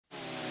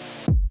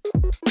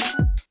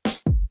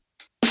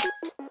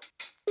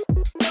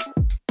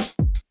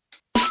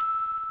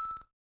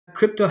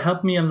crypto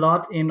helped me a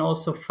lot in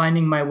also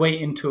finding my way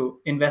into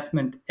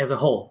investment as a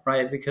whole,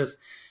 right? Because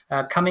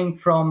coming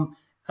from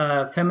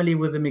a family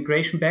with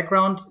immigration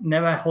background,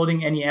 never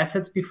holding any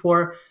assets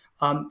before,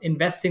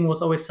 investing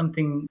was always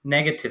something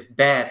negative,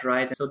 bad,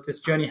 right? So this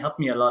journey helped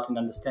me a lot in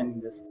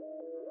understanding this.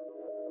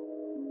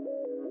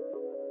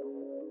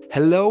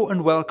 Hello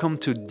and welcome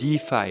to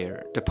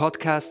DeFire, the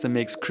podcast that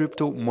makes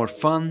crypto more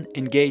fun,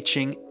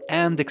 engaging,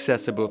 and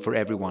accessible for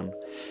everyone.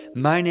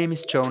 My name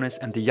is Jonas,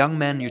 and the young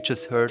man you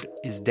just heard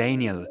is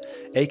Daniel,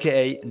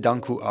 aka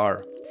Danku R.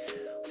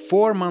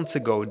 4 months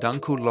ago,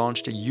 Danku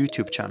launched a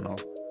YouTube channel.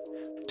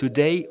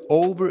 Today,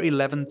 over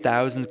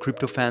 11,000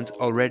 crypto fans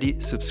already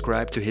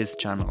subscribe to his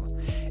channel.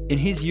 In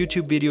his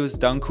YouTube videos,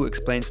 Danku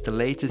explains the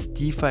latest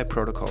DeFi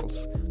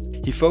protocols.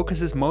 He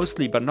focuses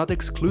mostly, but not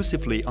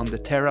exclusively, on the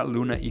Terra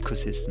Luna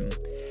ecosystem.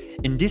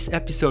 In this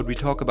episode, we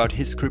talk about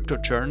his crypto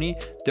journey,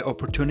 the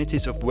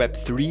opportunities of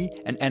Web3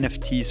 and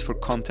NFTs for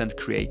content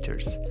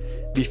creators.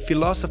 We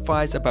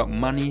philosophize about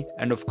money,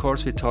 and of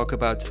course, we talk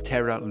about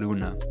Terra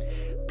Luna.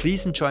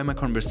 Please enjoy my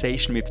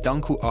conversation with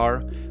Danku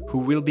R, who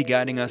will be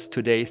guiding us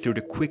today through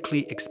the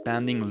quickly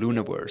expanding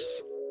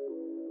Lunaverse.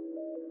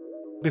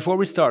 Before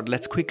we start,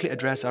 let's quickly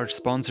address our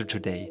sponsor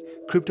today.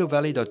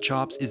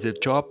 CryptoValley.jobs is a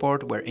job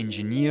board where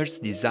engineers,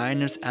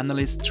 designers,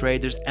 analysts,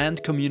 traders,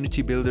 and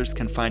community builders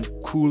can find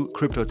cool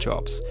crypto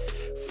jobs.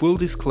 Full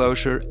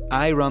disclosure,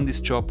 I run this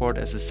job board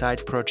as a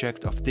side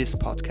project of this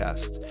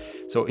podcast.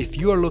 So if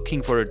you are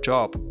looking for a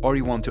job or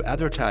you want to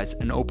advertise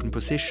an open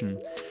position,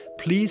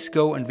 please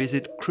go and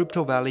visit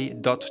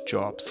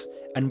CryptoValley.jobs.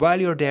 And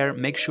while you're there,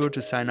 make sure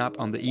to sign up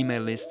on the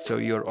email list so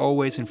you're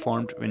always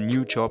informed when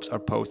new jobs are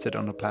posted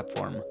on the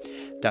platform.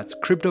 That's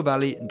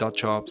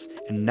CryptoValley.jobs.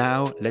 And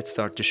now let's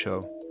start the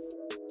show.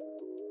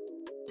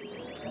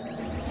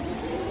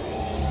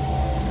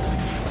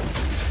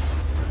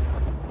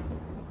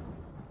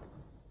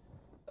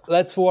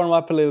 Let's warm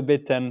up a little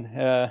bit then.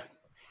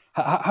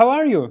 How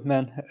are you,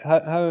 man?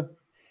 How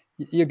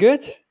you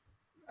good?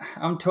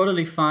 I'm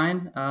totally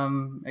fine,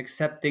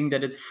 accepting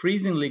that it's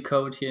freezingly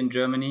cold here in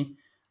Germany,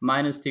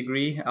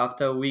 -degree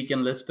after a week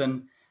in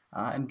Lisbon,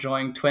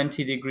 enjoying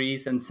 20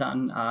 degrees and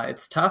sun.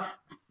 It's tough,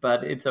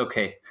 but it's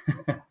okay.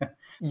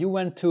 You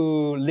went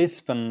to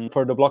Lisbon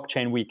for the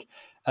blockchain week,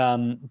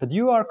 but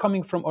you are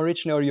coming from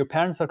originally, or your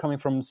parents are coming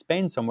from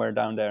Spain somewhere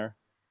down there.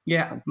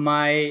 Yeah,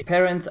 my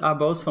parents are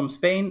both from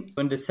Spain.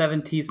 In the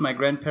 70s, my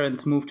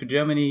grandparents moved to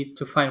Germany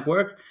to find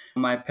work.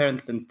 My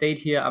parents then stayed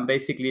here. I'm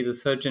basically the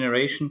third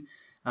generation,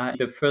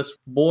 the first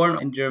born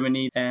in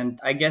Germany. And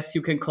I guess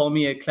you can call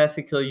me a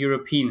classical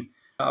European.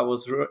 I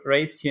was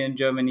raised here in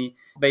Germany.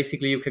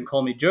 Basically, you can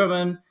call me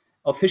German.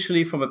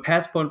 Officially, from a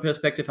passport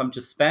perspective, I'm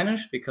just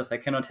Spanish because I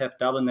cannot have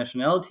double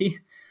nationality.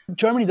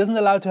 Germany doesn't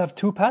allow to have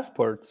two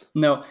passports.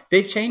 No,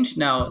 they changed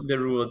now the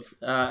rules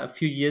a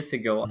few years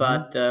ago.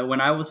 But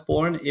when I was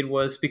born, it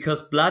was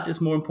because blood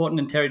is more important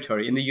than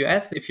territory. In the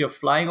US, if you're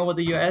flying over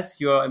the US,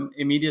 you're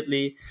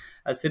immediately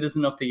a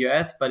citizen of the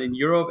US. But in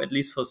Europe, at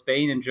least for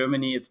Spain and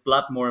Germany, it's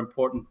blood more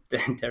important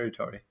than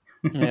territory.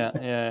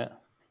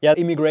 Yeah.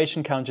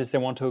 Immigration countries, they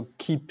want to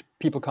keep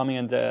people coming,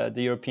 and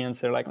the Europeans,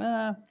 they're like,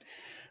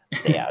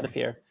 stay out of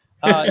here.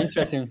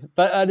 Interesting.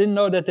 But I didn't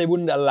know that they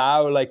wouldn't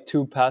allow like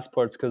two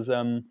passports, because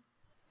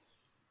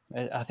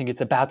I think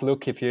it's a bad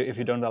look if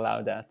you don't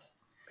allow that.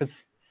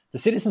 Because the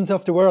citizens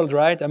of the world,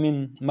 right? I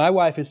mean, my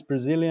wife is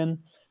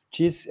Brazilian.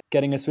 She's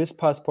getting a Swiss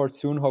passport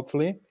soon,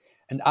 hopefully.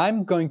 And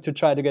I'm going to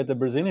try to get the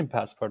Brazilian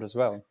passport as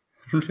well.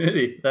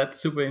 Really, that's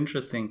super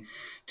interesting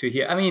to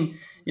hear. I mean,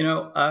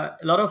 a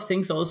lot of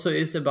things also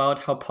is about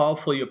how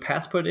powerful your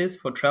passport is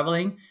for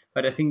traveling.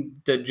 But I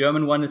think the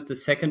German one is the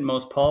second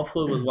most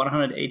powerful with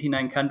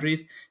 189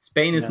 countries.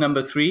 Spain is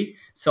number 3.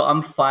 So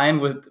I'm fine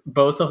with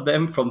both of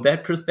them from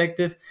that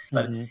perspective.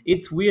 But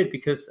it's weird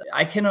because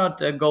I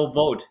cannot go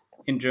vote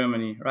in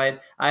Germany, right?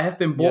 I have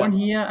been born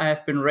here. I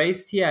have been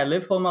raised here. I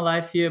live all my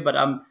life here, but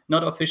I'm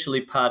not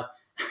officially part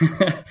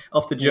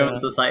of the German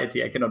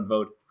society. I cannot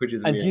vote, which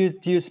is weird.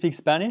 And do you speak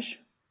Spanish?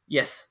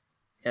 Yes.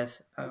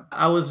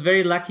 I was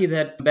very lucky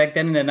that back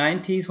then in the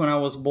 90s when I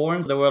was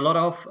born, there were a lot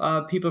of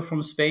people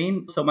from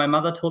Spain. So my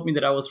mother told me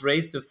that I was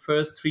raised the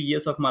first 3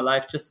 years of my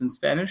life just in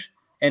Spanish.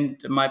 And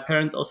my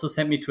parents also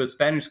sent me to a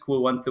Spanish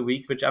school once a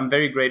week, which I'm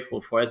very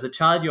grateful for. As a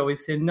child, you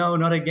always say, no,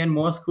 not again,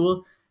 more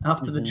school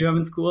after the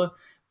German school.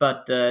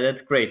 But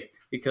that's great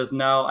because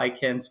now I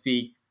can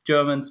speak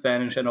German,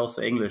 Spanish, and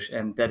also English.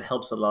 And that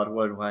helps a lot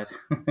worldwide.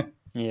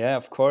 Yeah,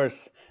 of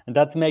course. And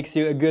that makes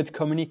you a good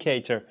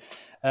communicator.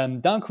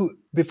 Danku,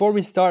 before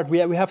we start,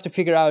 we have to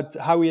figure out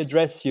how we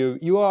address you.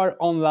 You are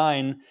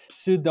online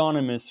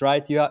pseudonymous,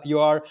 right? You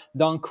are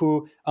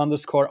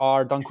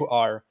Danku_R, Danku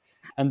R.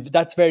 And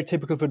that's very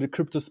typical for the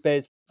crypto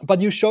space.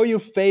 But you show your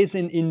face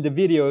in the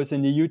videos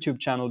in the YouTube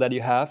channel that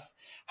you have.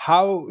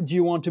 How do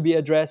you want to be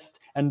addressed?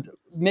 And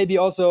maybe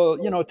also,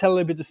 tell a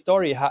little bit the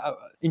story.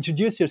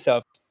 Introduce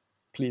yourself,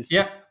 please.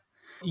 Yeah.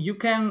 You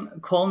can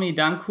call me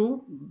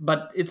Danku,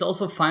 but it's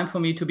also fine for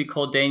me to be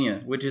called Daniel,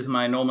 which is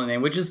my normal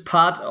name, which is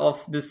part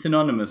of the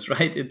synonymous,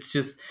 right? It's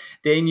just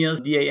Daniel,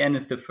 Dan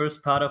is the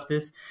first part of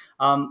this.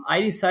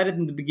 I decided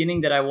in the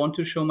beginning that I want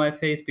to show my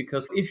face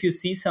because if you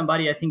see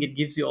somebody, I think it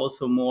gives you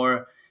also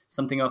more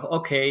something of,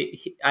 okay,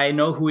 I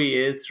know who he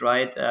is,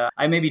 right?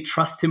 I maybe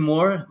trust him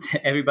more.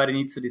 Everybody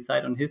needs to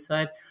decide on his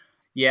side.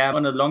 Yeah,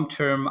 on the long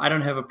term, I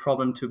don't have a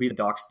problem to be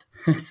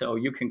doxxed. So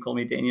you can call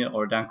me Daniel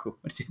or Danku.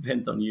 It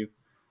depends on you.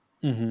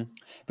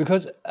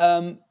 Because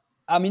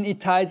I mean, it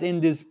ties in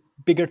this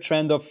bigger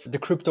trend of the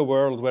crypto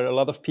world where a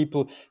lot of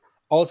people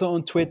also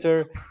on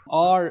Twitter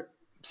are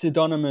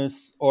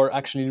pseudonymous or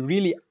actually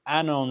really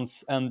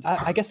anons. And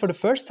I guess for the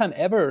first time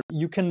ever,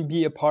 you can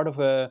be a part of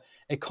a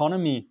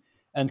economy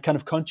and kind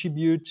of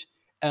contribute,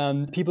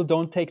 and people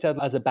don't take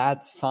that as a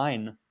bad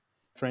sign.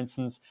 For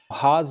instance,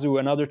 Hazu,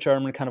 another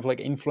German kind of like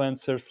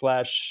influencer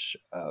slash,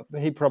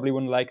 he probably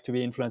wouldn't like to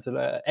be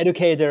influencer,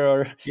 educator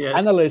or Yes.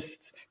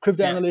 analyst,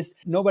 crypto Yeah. analyst.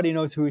 Nobody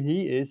knows who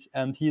he is,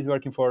 and he's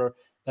working for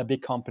a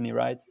big company,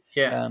 right?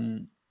 Yeah.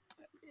 Um,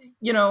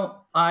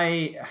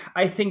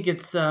 I think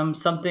it's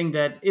something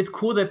that it's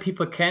cool that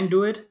people can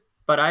do it,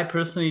 but I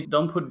personally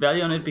don't put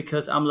value on it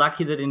because I'm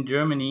lucky that in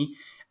Germany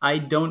I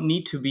don't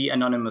need to be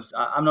anonymous.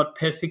 I'm not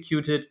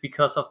persecuted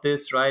because of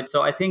this, right?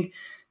 So I think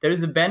there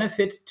is a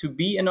benefit to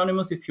be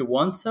anonymous if you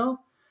want so,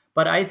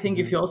 but I think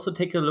if you also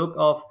take a look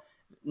of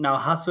now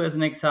Hasso as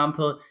an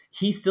example,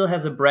 he still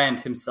has a brand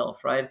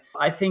himself, right?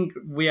 I think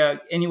we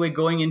are anyway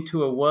going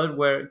into a world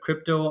where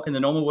crypto in the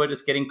normal world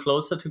is getting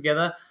closer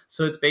together,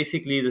 so it's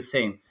basically the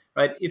same,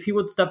 right? If he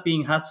would stop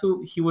being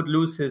Hasu, he would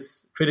lose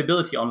his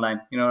credibility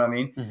online. You know what I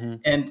mean?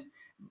 And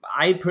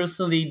I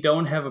personally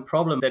don't have a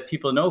problem that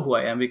people know who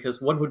I am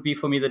because what would be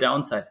for me the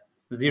downside?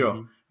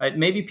 Zero, right?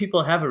 Maybe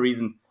people have a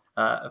reason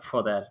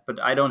for that, but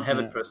I don't have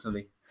it yeah.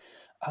 personally.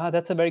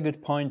 That's a very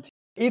good point.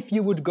 If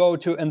you would go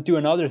to and do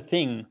another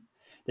thing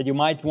that you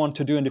might want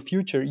to do in the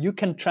future, you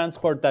can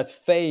transport that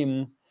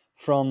fame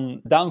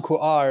from Danko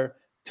R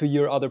to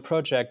your other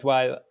project,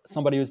 while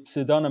somebody who's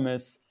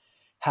pseudonymous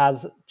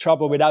has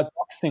trouble without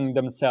boxing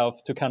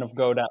themselves to kind of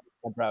go down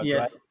that route, right?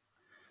 Yes.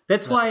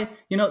 That's why,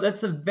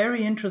 that's a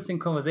very interesting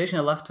conversation.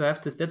 I love to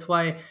have this. That's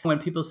why when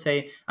people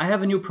say, I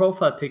have a new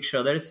profile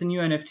picture, there's a new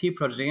NFT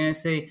project, and I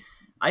say,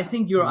 I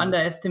think you're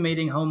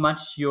underestimating how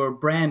much your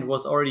brand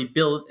was already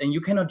built, and you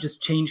cannot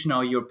just change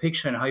now your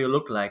picture and how you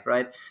look like,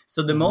 right?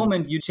 So the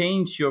moment you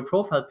change your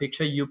profile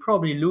picture, you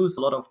probably lose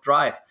a lot of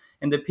drive,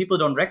 and the people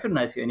don't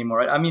recognize you anymore,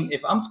 right? I mean,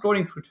 if I'm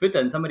scrolling through Twitter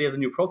and somebody has a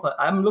new profile,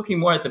 I'm looking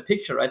more at the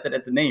picture, right, than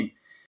at the name.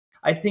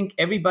 I think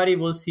everybody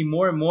will see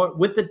more and more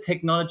with the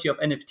technology of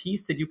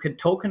NFTs that you can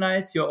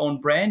tokenize your own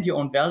brand, your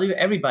own value.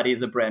 Everybody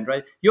is a brand,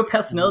 right? Your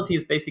personality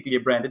is basically a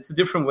brand. It's a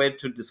different way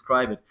to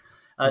describe it.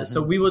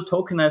 So we will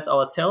tokenize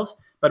ourselves,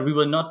 but we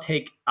will not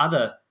take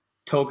other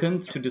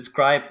tokens to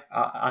describe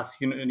us.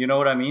 You know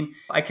what I mean?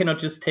 I cannot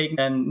just take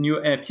a new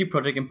NFT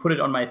project and put it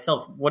on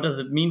myself. What does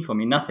it mean for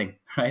me? Nothing,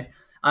 right?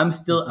 I'm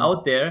still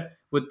out there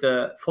with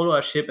the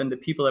followership and the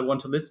people that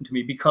want to listen to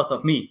me because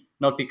of me,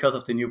 not because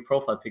of the new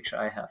profile picture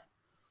I have.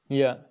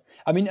 Yeah.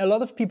 I mean, a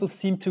lot of people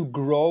seem to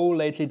grow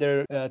lately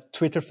their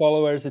Twitter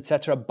followers,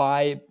 etc.,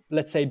 by,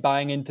 let's say,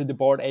 buying into the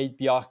Bored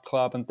Ape Yacht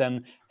Club and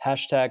then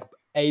hashtag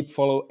ape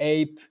follow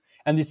ape.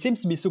 And it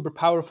seems to be super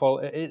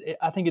powerful.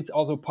 I think it's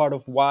also part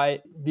of why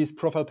these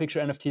profile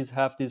picture NFTs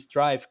have this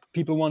drive.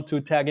 People want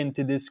to tag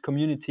into this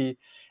community,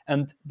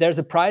 and there's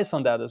a price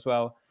on that as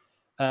well.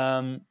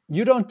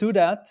 You don't do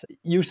that.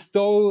 You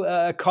stole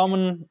a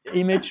common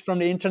image from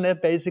the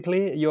internet,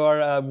 basically. You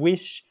are a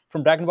Wish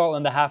from Dragon Ball,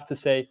 and I have to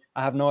say,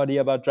 I have no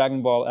idea about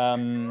Dragon Ball.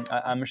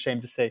 I'm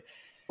ashamed to say.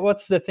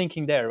 What's the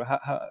thinking there?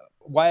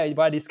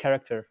 Why this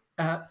character?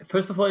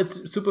 First of all,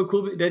 it's super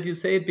cool that you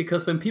say it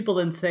because when people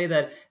then say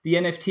that the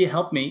NFT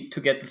helped me to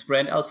get this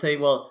brand, I'll say,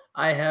 well,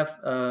 I have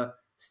a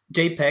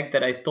JPEG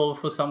that I stole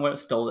for somewhere.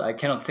 Stole. I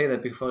cannot say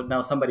that before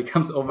now somebody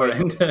comes over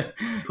and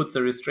puts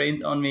a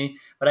restraint on me.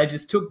 But I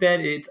just took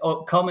that. It's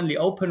commonly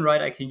open,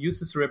 right? I can use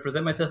this to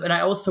represent myself, and I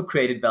also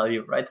created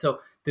value, right? So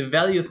the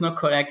value is not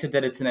connected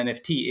that it's an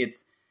NFT.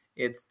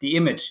 It's the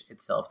image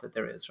itself that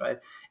there is, right?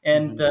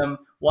 And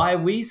why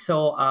we?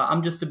 So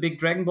I'm just a big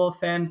Dragon Ball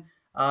fan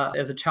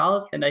as a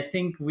child. And I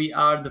think we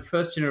are the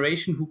first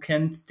generation who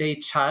can stay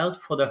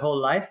child for their whole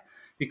life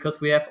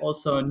because we have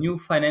also new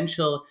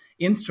financial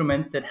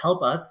instruments that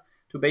help us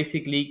to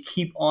basically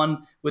keep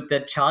on with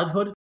that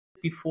childhood.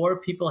 Before,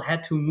 people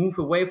had to move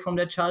away from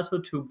their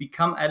childhood to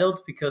become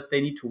adults because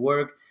they need to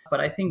work. But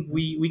I think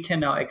we can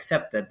now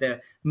accept that. The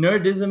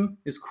nerdism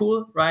is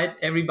cool, right?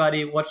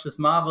 Everybody watches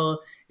Marvel.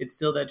 It's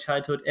still their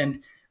childhood. And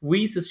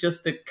Whis is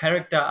just the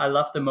character I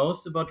love the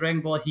most about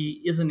Dragon Ball.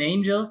 He is an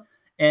angel,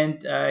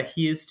 and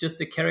he is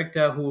just a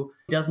character who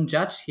doesn't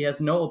judge. He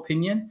has no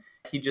opinion.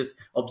 He just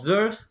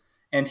observes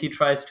and he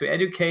tries to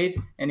educate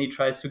and he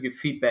tries to give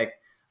feedback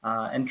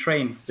and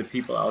train the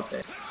people out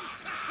there.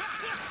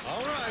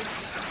 All right,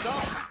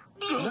 stop.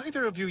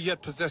 Neither of you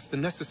yet possess the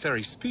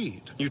necessary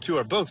speed. You two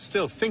are both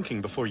still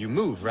thinking before you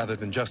move rather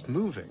than just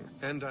moving.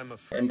 And I'm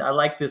afraid... And I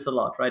like this a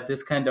lot, right?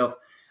 This kind of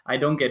I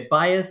don't get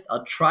biased.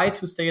 I'll try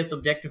to stay as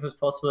objective as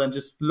possible and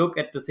just look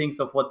at the things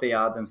of what they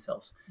are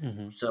themselves.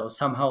 So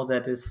somehow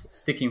that is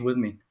sticking with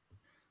me.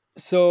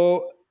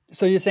 So,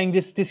 so you're saying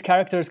this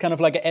character is kind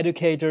of like an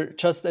educator,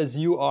 just as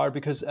you are,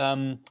 because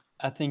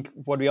I think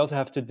what we also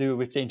have to do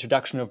with the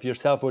introduction of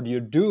yourself, what you're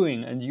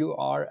doing, and you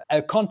are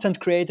a content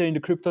creator in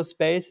the crypto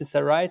space. Is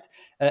that right?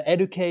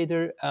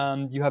 Educator.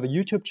 You have a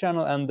YouTube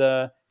channel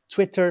and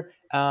Twitter,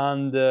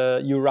 and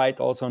you write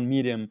also on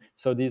Medium.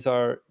 So these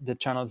are the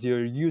channels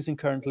you're using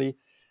currently.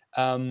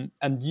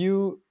 And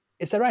you,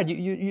 is that right?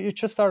 You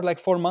just started like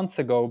 4 months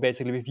ago,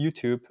 basically, with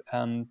YouTube,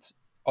 and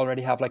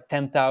already have like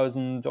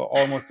 10,000 or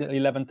almost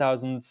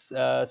 11,000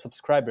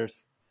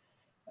 subscribers.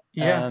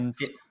 Yeah. And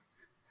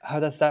how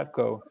does that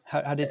go?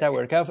 How did that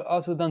work? I've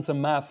also done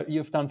some math.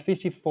 You've done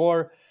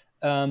 54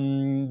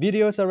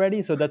 videos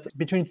already. So that's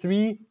between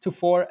 3 to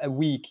 4 a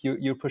week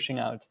you're pushing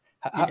out.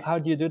 Yeah. How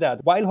do you do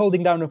that while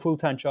holding down a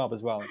full-time job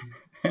as well?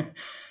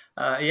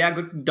 Yeah,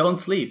 good. Don't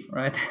sleep,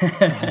 right?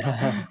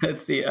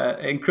 That's the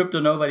in crypto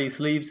nobody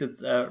sleeps.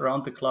 It's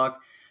around the clock.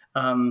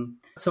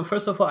 So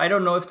first of all, I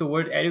don't know if the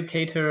word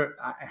educator,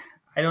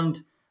 I don't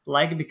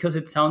like it because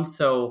it sounds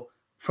so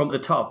from the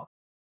top.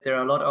 There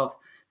are a lot of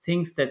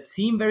things that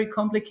seem very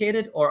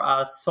complicated or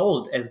are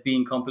sold as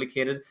being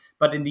complicated,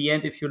 but in the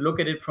end, if you look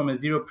at it from a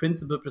zero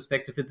principle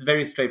perspective, it's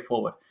very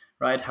straightforward,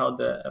 right? How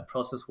the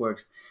process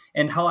works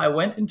and how I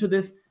went into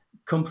this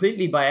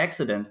completely by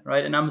accident,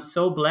 right? And I'm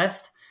so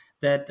blessed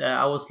that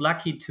I was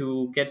lucky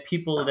to get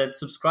people that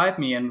subscribe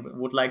me and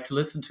would like to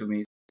listen to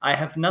me. I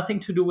have nothing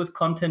to do with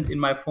content in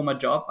my former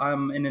job.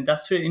 I'm an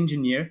industrial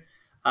engineer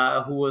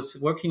who was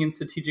working in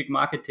strategic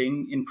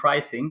marketing in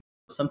pricing,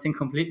 something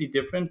completely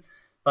different.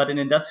 But an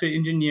industrial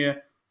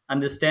engineer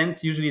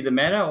understands usually the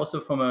matter, also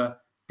from a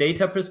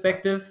data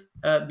perspective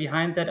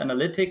behind that,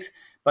 analytics,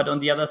 but on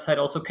the other side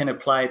also can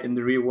apply it in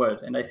the real world.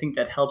 And I think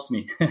that helps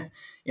me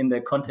in the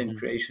content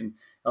creation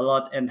a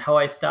lot. And how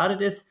I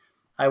started is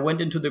I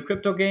went into the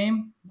crypto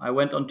game. I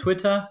went on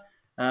Twitter.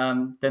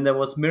 Then there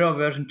was Mirror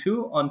version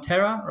 2 on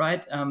Terra,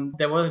 right?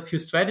 There were a few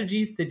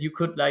strategies that you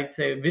could like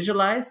say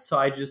visualize. So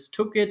I just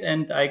took it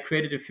and I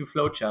created a few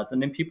flowcharts.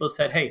 And then people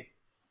said, hey,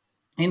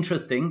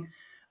 interesting.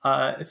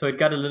 So it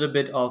got a little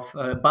bit of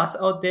buzz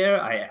out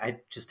there. I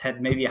just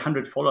had maybe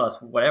 100 followers,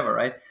 whatever,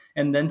 right?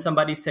 And then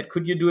somebody said,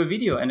 could you do a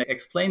video and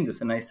explain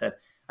this? And I said,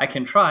 I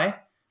can try.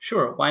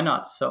 Sure, why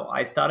not? So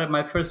I started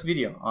my first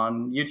video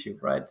on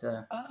YouTube, right?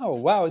 Oh,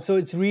 wow. So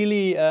it's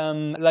really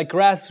like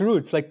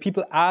grassroots, like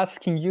people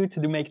asking you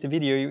to make the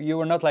video. You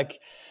were not like,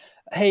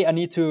 hey, I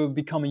need to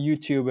become a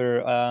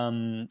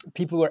YouTuber.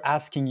 People were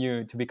asking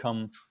you to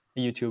become a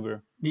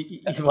YouTuber.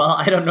 Well,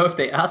 I don't know if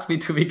they asked me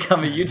to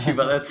become a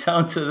YouTuber. That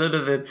sounds a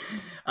little bit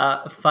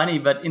funny,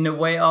 but in a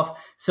way of,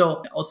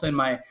 so also in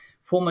my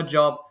former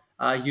job,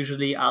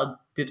 usually I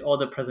did all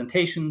the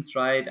presentations,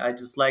 right? I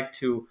just like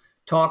to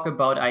talk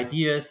about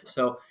ideas.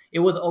 So it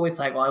was always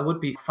like, well, it would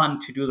be fun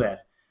to do that.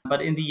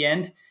 But in the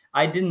end,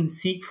 I didn't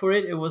seek for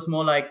it. It was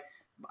more like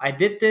I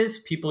did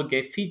this, people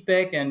gave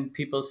feedback, and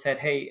people said,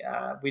 hey,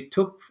 we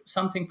took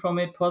something from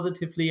it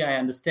positively. I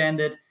understand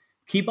it.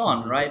 Keep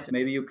on, right?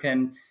 Maybe you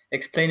can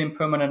explain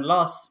impermanent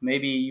loss.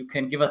 Maybe you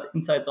can give us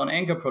insights on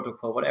Anchor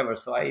protocol, whatever.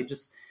 So I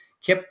just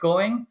kept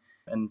going.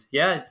 And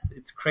yeah,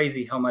 it's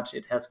crazy how much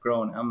it has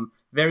grown. I'm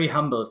very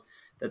humbled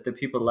that the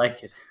people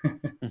like it.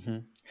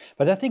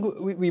 But I think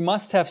we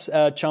must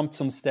have jumped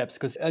some steps,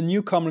 because a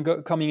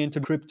newcomer coming into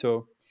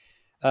crypto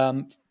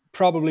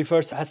probably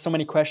first has so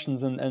many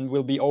questions and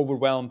will be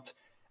overwhelmed,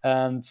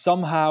 and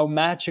somehow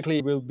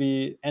magically will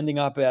be ending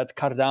up at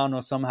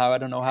Cardano somehow. I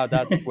don't know how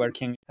that is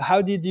working.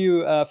 How did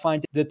you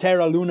find the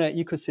Terra Luna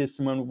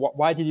ecosystem, and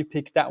why did you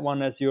pick that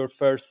one as your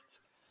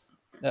first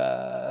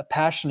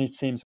passion, it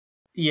seems?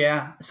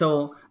 Yeah,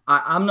 so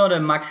I'm not a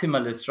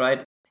maximalist,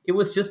 right? It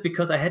was just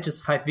because I had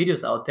just 5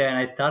 videos out there and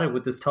I started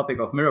with this topic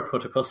of mirror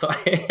protocol, so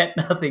I had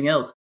nothing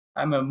else.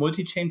 I'm a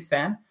multi-chain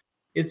fan.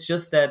 It's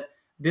just that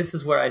this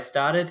is where I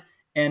started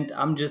and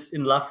I'm just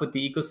in love with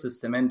the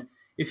ecosystem. And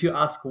if you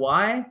ask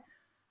why,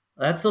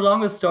 that's a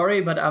longer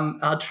story, but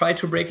I'll try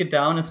to break it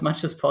down as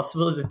much as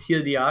possible. The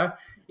TLDR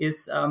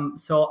is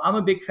so I'm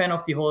a big fan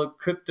of the whole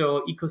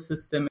crypto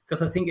ecosystem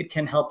because I think it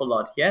can help a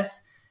lot.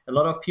 Yes, a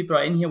lot of people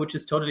are in here, which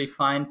is totally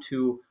fine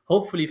to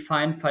hopefully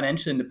find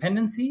financial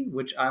independency,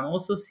 which I'm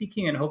also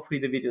seeking, and hopefully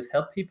the videos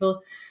help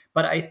people.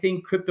 But I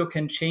think crypto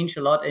can change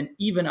a lot and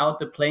even out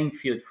the playing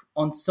field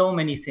on so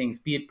many things,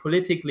 be it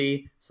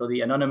politically, so the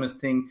anonymous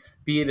thing,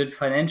 be it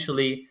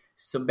financially,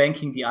 so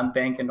banking the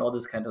unbanked and all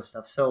this kind of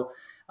stuff. So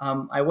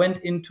I went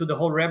into the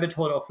whole rabbit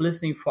hole of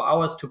listening for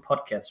hours to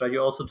podcasts, right?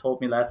 You also told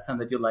me last time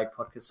that you like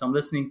podcasts. So I'm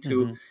listening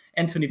to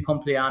Anthony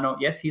Pompliano.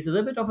 Yes, he's a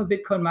little bit of a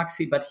Bitcoin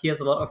maxi, but he has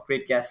a lot of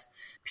great guests.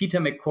 Peter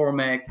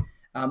McCormack,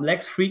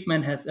 Lex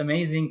Friedman has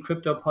amazing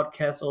crypto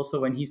podcasts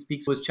also when he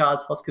speaks with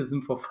Charles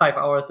Hoskinson for 5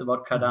 hours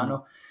about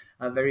Cardano.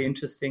 Very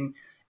interesting.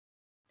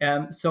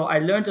 So I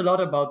learned a lot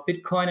about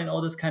Bitcoin and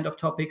all this kind of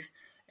topics.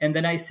 And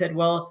then I said,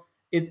 well,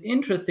 it's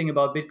interesting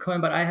about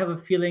Bitcoin, but I have a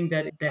feeling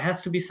that there has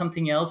to be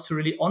something else to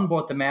really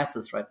onboard the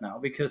masses right now,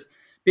 because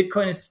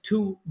Bitcoin is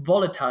too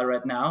volatile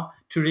right now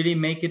to really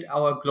make it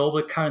our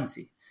global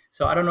currency.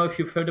 So I don't know if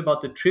you've heard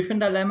about the Triffin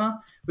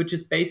dilemma, which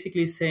is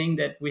basically saying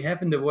that we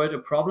have in the world a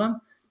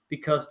problem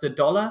because the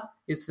dollar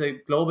is a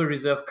global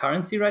reserve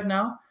currency right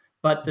now,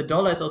 but the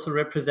dollar is also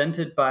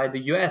represented by the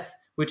US,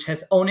 which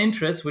has own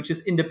interests, which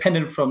is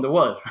independent from the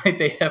world, right?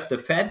 They have the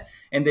Fed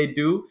and they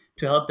do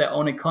to help their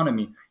own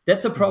economy.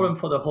 That's a problem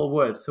for the whole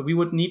world. So we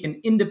would need an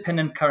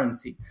independent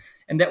currency.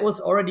 And that was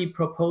already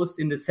proposed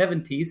in the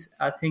 70s,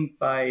 I think,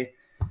 by,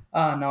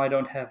 now I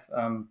don't have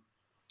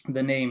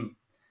the name.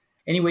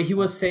 Anyway, he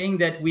was saying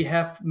that we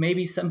have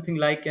maybe something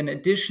like an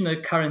additional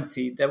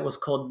currency that was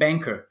called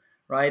banker,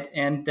 right?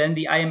 And then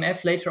the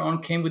IMF later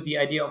on came with the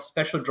idea of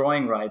special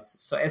drawing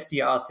rights. So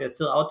SDRs, they're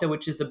still out there,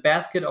 which is a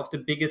basket of the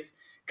biggest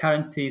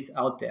currencies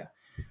out there.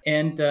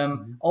 And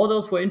all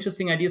those were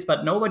interesting ideas,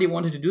 but nobody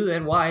wanted to do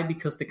that. Why?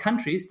 Because the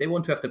countries, they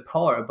want to have the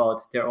power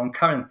about their own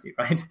currency,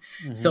 right?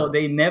 So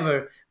they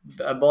never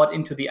bought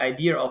into the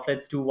idea of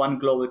let's do one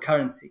global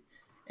currency.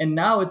 And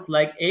now it's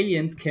like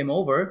aliens came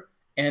over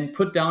and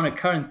put down a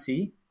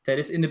currency that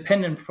is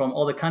independent from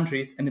all the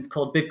countries, and it's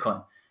called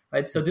Bitcoin,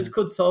 right? So this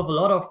could solve a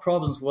lot of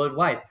problems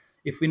worldwide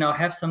if we now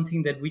have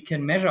something that we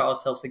can measure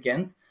ourselves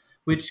against,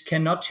 which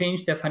cannot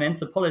change their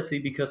financial policy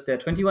because they're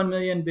 21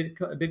 million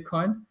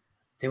Bitcoin.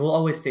 They will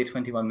always stay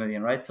 21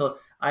 million, right? So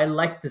I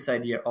like this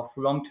idea of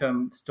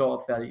long-term store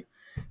of value.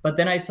 But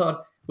then I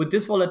thought, with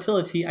this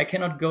volatility, I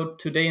cannot go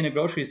today in a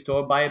grocery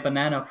store, buy a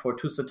banana for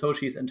 2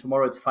 Satoshis, and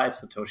tomorrow it's 5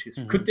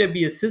 Satoshis. Could there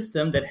be a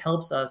system that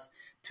helps us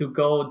to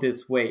go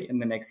this way in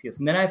the next years?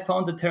 And then I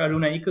found the Terra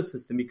Luna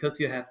ecosystem, because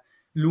you have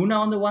Luna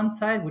on the one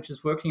side, which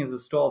is working as a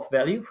store of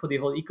value for the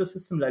whole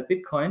ecosystem like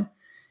Bitcoin.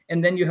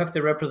 And then you have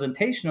the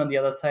representation on the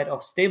other side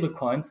of stable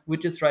coins,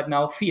 which is right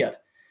now fiat.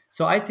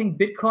 So I think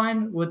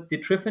Bitcoin with the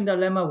Triffin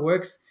dilemma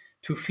works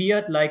to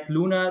fiat like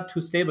Luna to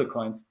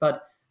stablecoins.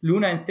 But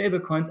Luna and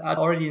stablecoins are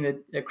already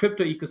in a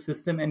crypto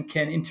ecosystem and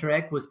can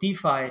interact with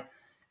DeFi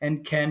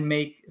and can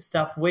make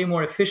stuff way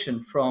more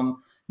efficient,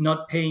 from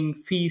not paying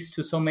fees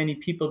to so many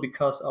people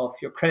because of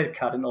your credit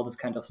card and all this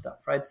kind of stuff,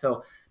 right?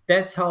 So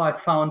that's how I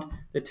found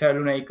the Terra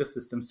Luna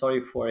ecosystem.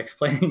 Sorry for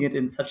explaining it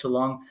in such a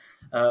long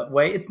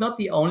way. It's not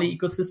the only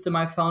ecosystem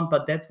I found,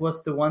 but that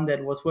was the one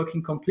that was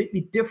working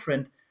completely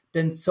different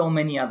than so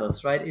many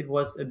others, right? It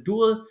was a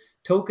dual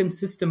token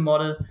system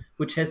model,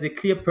 which has a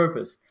clear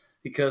purpose,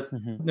 because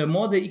the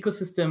more the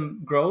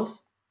ecosystem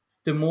grows,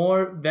 the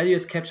more value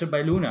is captured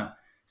by Luna.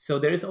 So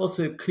there is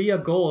also a clear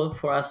goal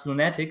for us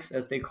lunatics,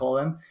 as they call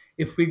them.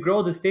 If we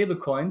grow the stable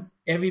coins,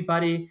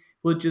 everybody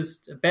will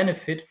just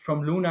benefit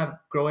from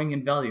Luna growing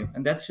in value.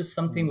 And that's just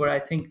something where I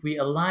think we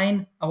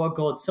align our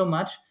goals so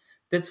much.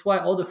 That's why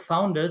all the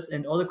founders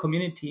and all the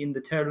community in the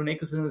Terra Luna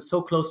ecosystem is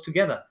so close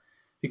together,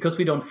 because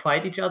we don't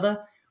fight each other.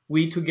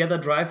 We together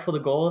drive for the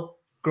goal,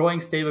 growing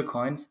stable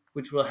coins,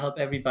 which will help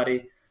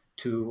everybody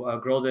to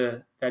grow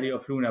the value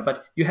of Luna.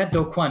 But you had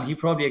Do Kwon. He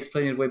probably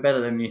explained it way better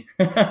than me.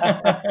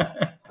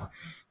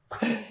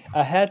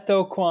 I had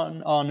Do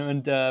Kwon on,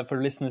 and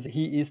for listeners,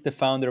 he is the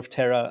founder of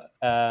Terra.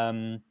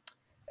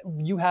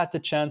 You had the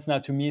chance now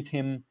to meet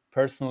him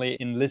personally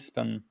in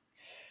Lisbon.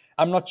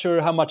 I'm not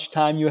sure how much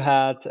time you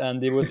had,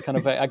 and it was kind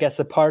of, I guess,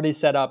 a party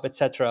set up,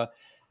 etc.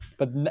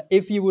 But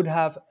if you would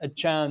have a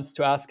chance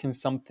to ask him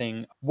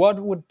something, what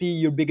would be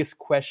your biggest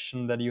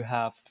question that you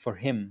have for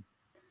him?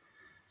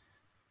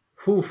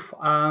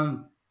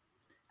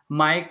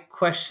 My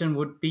question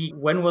would be,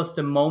 when was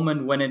the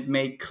moment when it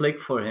made click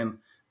for him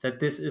that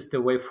this is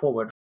the way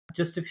forward?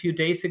 Just a few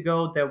days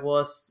ago, there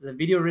was a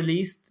video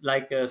released,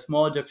 like a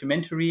small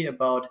documentary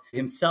about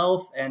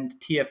himself and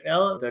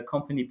TFL, the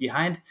company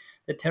behind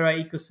the Terra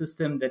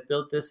ecosystem that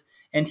built this.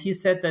 And he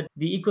said that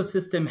the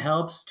ecosystem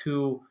helps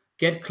to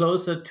get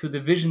closer to the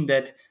vision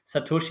that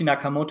Satoshi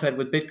Nakamoto had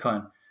with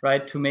Bitcoin,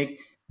 right? To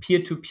make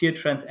peer-to-peer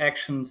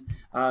transactions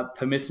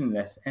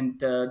permissionless. And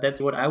that's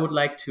what I would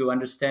like to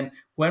understand.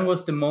 When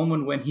was the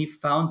moment when he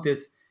found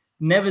this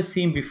never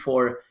seen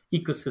before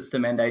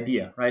ecosystem and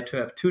idea, right? To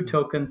have two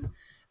tokens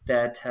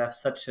that have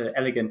such an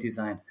elegant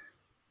design.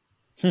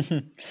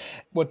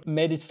 What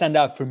made it stand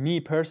out for me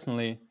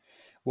personally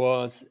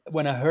was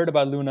when I heard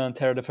about Luna and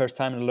Terra the first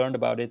time and learned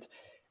about it.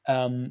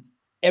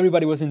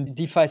 Everybody was in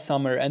DeFi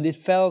summer, and it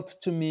felt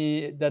to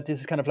me that this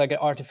is kind of like an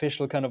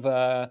artificial kind of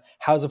a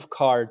house of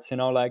cards,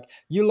 like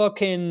you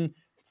lock in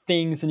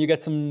things and you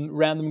get some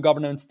random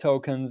governance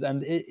tokens.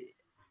 And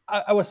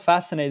I was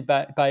fascinated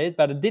by it,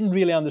 but I didn't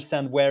really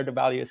understand where the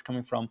value is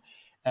coming from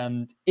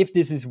and if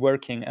this is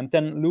working. And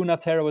then Luna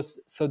Terra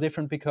was so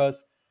different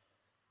because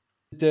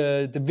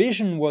the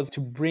vision was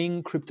to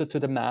bring crypto to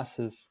the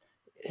masses.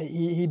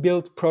 He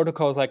built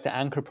protocols like the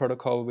Anchor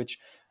protocol, which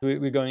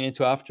we're going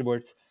into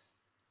afterwards,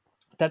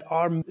 that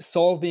are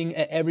solving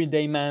a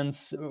everyday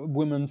man's,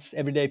 woman's,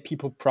 everyday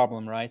people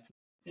problem, right?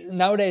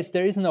 Nowadays,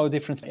 there is no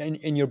difference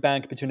in your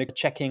bank between a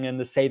checking and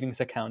the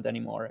savings account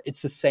anymore.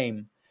 It's the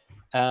same.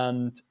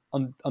 And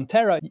on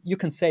Terra, you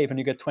can save and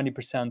you get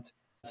 20%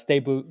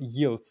 stable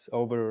yields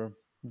over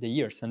the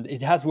years. And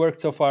it has worked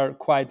so far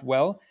quite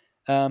well.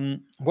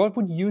 What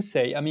would you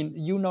say? I mean,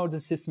 you know the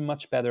system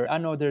much better. I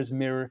know there's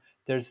Mirror,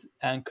 there's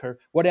Anchor.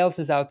 What else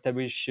is out that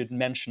we should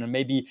mention? And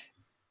maybe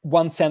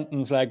one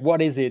sentence, like,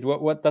 what is it?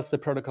 What does the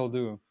protocol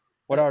do?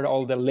 What are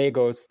all the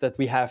Legos that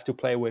we have to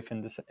play with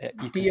in this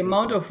The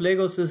amount ecosystem? of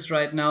Legos is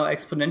right now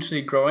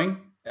exponentially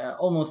growing.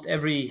 Almost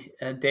every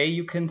day,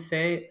 you can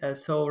say.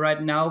 So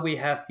right now we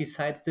have,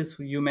 besides this,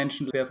 you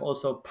mentioned, we have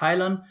also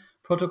Pylon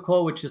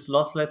protocol, which is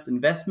lossless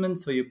investment.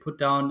 So you put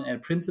down a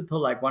principal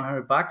like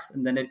 $100,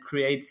 and then it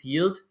creates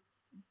yield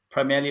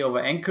primarily over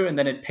Anchor, and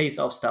then it pays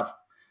off stuff.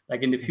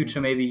 Like in the Hmm.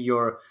 future, maybe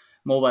your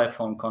mobile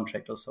phone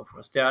contract or so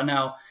forth. There are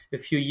now a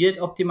few yield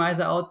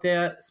optimizer out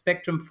there,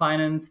 Spectrum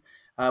Finance,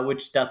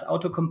 which does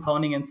auto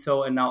compounding and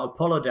so, and now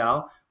Apollo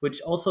DAO, which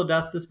also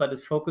does this, but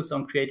is focused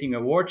on creating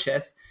a war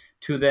chest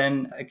to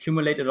then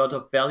accumulate a lot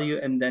of value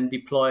and then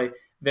deploy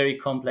very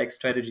complex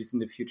strategies in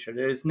the future.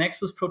 There is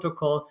Nexus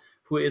Protocol,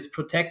 who is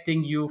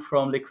protecting you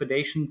from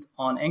liquidations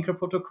on Anchor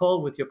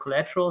Protocol with your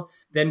collateral.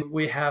 Then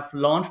we have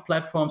launch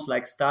platforms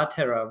like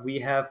Starterra. We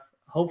have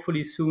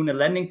hopefully soon a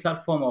lending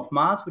platform of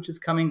Mars, which is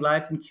coming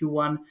live in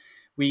Q1.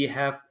 We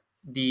have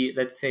the,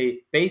 let's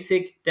say,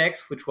 basic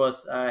DEX, which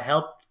was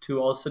helped to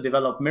also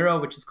develop Mirror,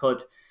 which is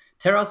called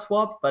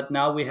TerraSwap. But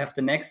now we have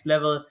the next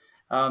level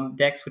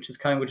DEX, which is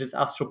coming, which is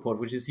Astroport,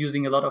 which is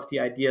using a lot of the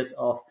ideas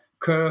of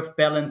Curve,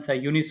 Balancer,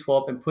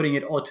 Uniswap, and putting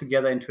it all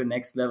together into a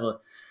next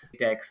level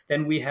DEX.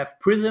 Then we have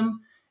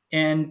Prism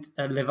and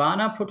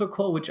Levana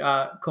protocol, which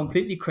are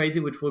completely crazy,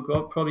 which will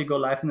probably go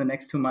live in the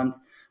next 2 months.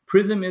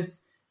 Prism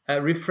is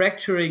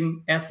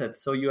refractoring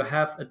assets. So you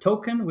have a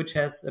token which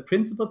has a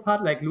principal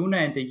part like Luna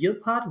and the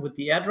yield part with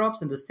the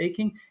airdrops and the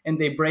staking, and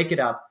they break it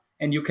up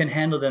and you can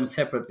handle them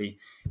separately.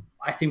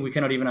 I think we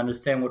cannot even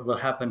understand what will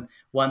happen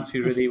once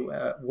we really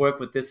work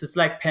with this. It's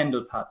like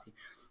Pendle partly.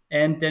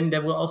 And then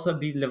there will also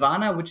be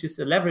Levana, which is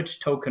a leverage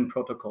token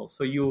protocol.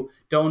 So you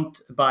don't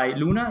buy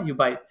Luna, you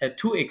buy a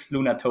 2x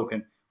Luna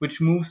token,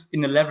 which moves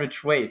in a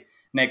leveraged way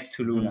next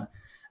to Hmm. Luna.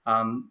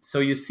 So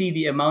you see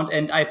the amount,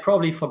 and I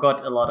probably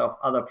forgot a lot of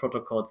other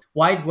protocols.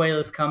 White Whale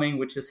is coming,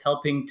 which is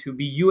helping to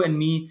be you and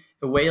me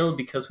a whale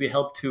because we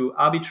help to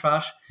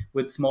arbitrage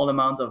with small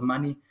amounts of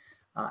money.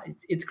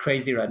 It's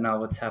crazy right now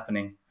what's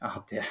happening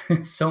out there.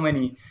 So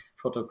many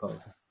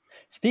protocols.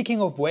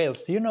 Speaking of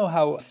whales, do you know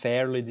how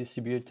fairly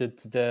distributed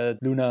the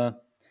Luna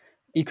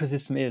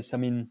ecosystem is? I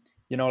mean,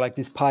 like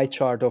this pie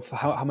chart of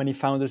how many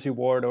founders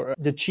reward, or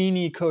the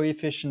Gini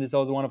coefficient is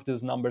also one of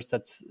those numbers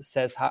that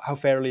says how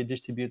fairly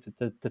distributed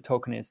the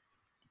token is.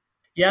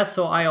 Yeah,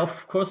 so I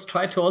of course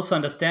try to also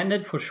understand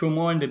it for sure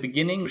more in the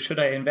beginning. Should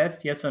I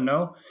invest? Yes or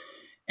no?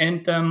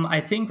 And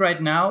I think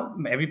right now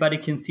everybody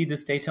can see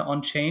this data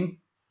on chain.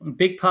 A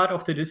big part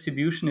of the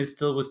distribution is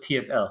still with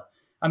TFL.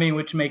 I mean,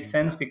 which makes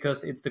sense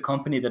because it's the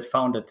company that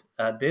founded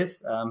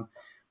this.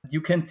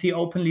 You can see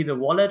openly the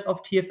wallet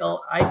of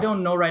TFL. I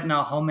don't know right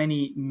now how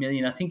many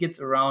million. I think it's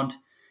around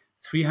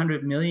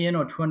 300 million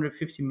or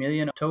 250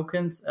 million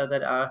tokens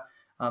that are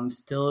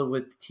still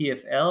with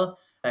TFL.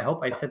 I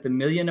hope I said the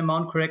million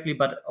amount correctly,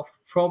 but of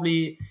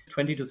probably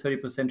 20 to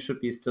 30%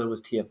 should be still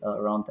with TFL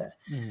around that.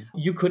 Mhm.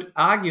 You could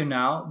argue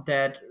now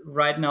that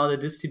right now the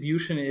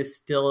distribution is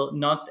still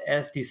not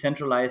as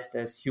decentralized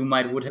as you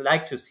might would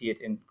like to see it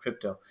in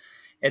crypto.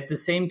 At the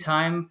same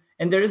time,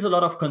 and there is a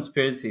lot of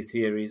conspiracy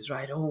theories,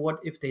 right? Oh,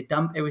 what if they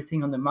dump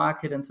everything on the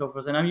market and so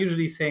forth? And I'm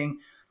usually saying,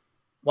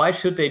 why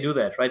should they do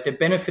that, right? They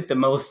benefit the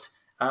most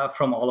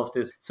from all of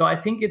this. So I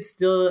think it's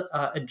still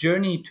a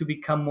journey to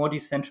become more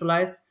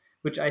decentralized,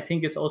 which I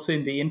think is also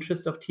in the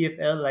interest of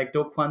TFL. Like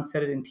Do Kwon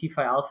said it in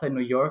TFI Alpha in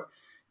New York,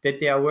 that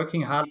they are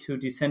working hard to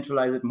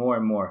decentralize it more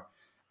and more.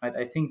 Right?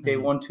 I think they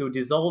Mhm. want to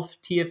dissolve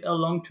TFL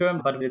long term,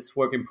 but it's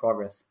work in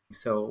progress.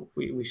 So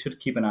we should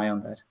keep an eye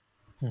on that.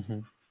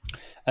 Mhm.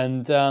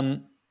 And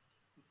I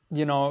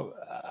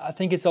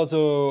think it's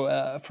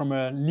also from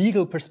a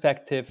legal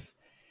perspective,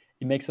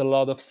 it makes a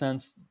lot of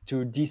sense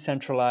to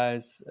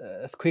decentralize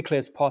as quickly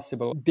as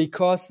possible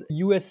because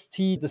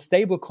UST, the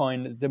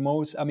stablecoin, the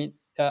most, I mean,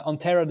 on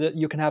Terra,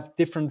 you can have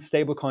different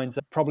stablecoins.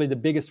 Probably the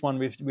biggest one,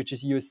 which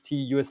is UST,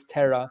 US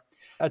Terra.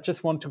 I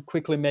just want to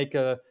quickly make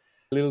a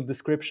little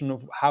description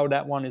of how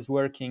that one is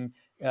working.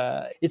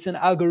 It's an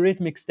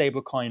algorithmic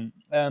stablecoin,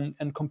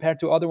 and compared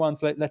to other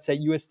ones, let's say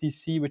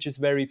USDC, which is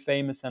very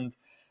famous and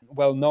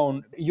well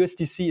known,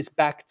 USDC is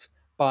backed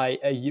by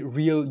a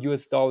real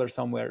US dollar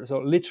somewhere. So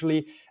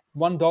literally,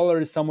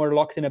 $1 is somewhere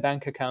locked in a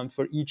bank account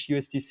for each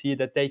USDC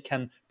that they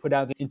can put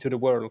out into the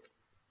world.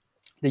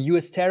 The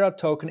US Terra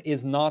token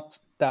is not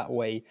that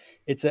way.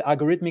 It's an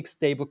algorithmic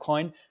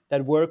stablecoin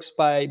that works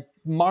by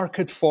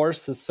market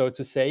forces, so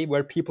to say,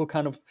 where people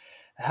kind of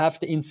have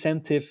the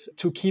incentive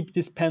to keep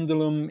this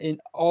pendulum in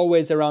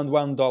always around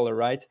 $1,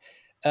 right?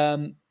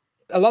 Um,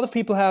 a lot of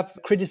people have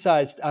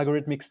criticized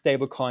algorithmic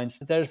stablecoins.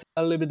 There's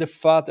a little bit of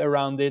FUD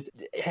around it.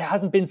 It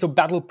hasn't been so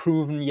battle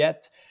proven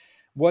yet.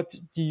 What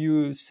do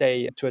you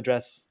say to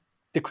address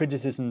the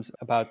criticisms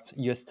about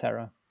US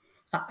Terra?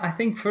 I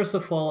think, first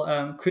of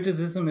all,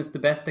 criticism is the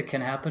best that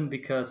can happen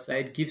because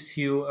it gives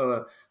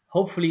you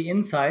hopefully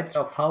insights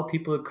of how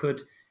people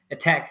could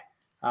attack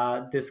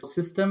this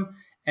system,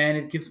 and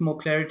it gives more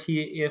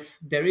clarity if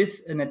there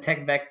is an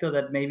attack vector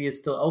that maybe is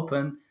still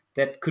open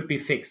that could be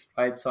fixed,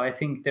 right? So I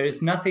think there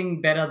is nothing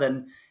better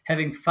than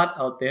having FUD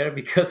out there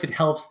because it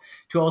helps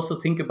to also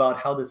think about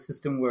how the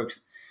system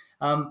works.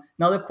 Now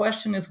the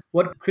question is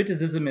what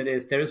criticism it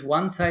is. There is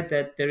one side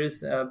that there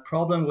is a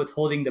problem with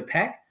holding the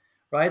peg,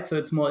 right? So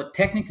it's more a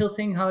technical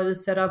thing how it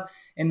is set up,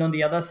 and on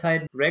the other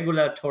side,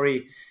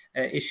 regulatory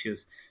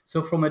issues.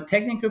 So from a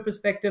technical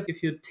perspective,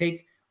 if you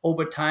take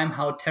over time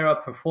how Terra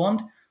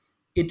performed,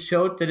 it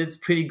showed that it's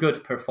pretty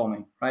good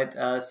performing, right?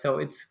 So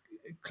it's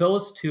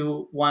close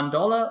to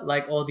 $1,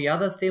 like all the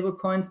other stable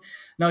coins.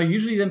 Now,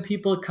 usually then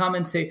people come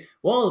and say,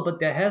 well, but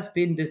there has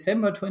been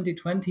December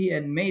 2020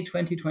 and May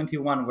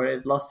 2021 where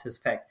it lost his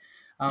peg.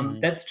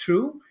 That's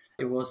true.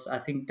 It was, I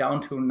think, down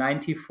to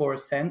 94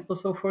 cents or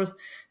so forth.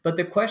 But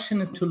the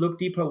question is to look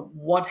deeper,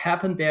 what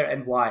happened there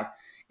and why?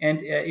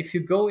 And if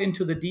you go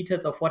into the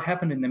details of what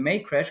happened in the May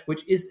crash,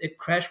 which is a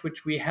crash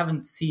which we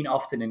haven't seen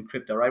often in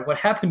crypto, right? What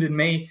happened in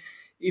May,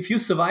 if you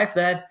survive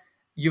that,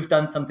 you've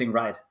done something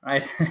right?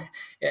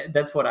 Yeah,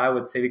 that's what I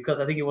would say, because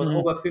I think it was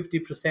over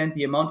 50%.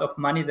 The amount of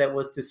money that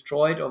was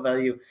destroyed or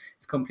value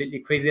is completely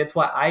crazy. That's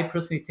why I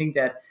personally think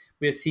that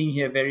we're seeing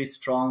here a very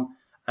strong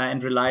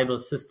and reliable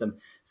system.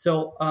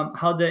 So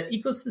how the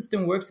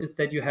ecosystem works is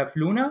that you have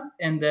Luna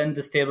and then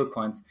the stable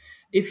coins.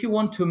 If you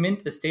want to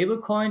mint a stable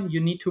coin,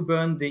 you need to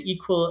burn the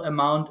equal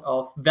amount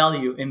of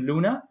value in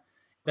Luna.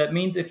 That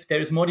means if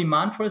there is more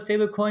demand for a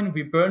stable coin,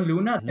 we burn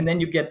Luna and then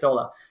you get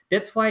dollar.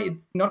 That's why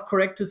it's not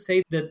correct to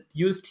say that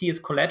UST is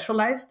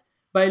collateralized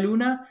by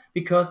Luna,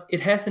 because it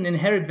has an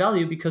inherent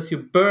value because you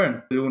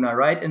burn Luna,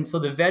 right? And so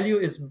the value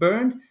is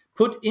burned,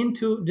 put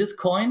into this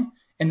coin,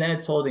 and then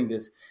it's holding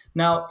this.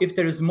 Now, if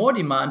there is more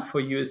demand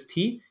for UST,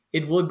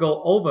 it will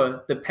go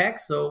over the peg,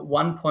 so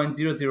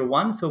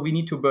 1.001. So we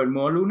need to burn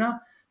more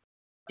Luna.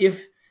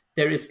 If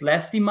there is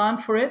less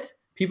demand for it,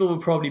 people will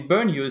probably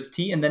burn UST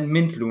and then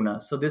mint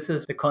Luna. So this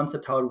is the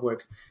concept how it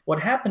works.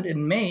 What happened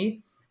in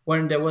May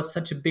when there was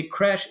such a big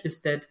crash is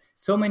that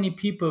so many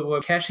people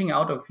were cashing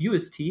out of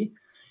UST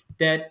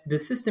that the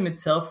system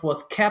itself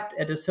was capped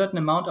at a certain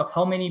amount of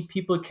how many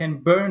people can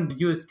burn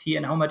UST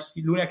and how much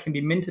Luna can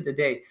be minted a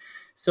day.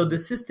 So the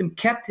system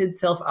capped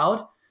itself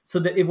out so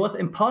that it was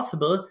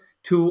impossible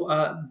to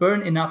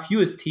burn enough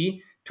UST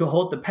to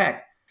hold the peg.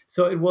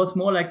 So it was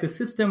more like the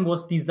system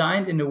was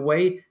designed in a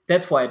way,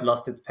 that's why it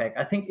lost its peg.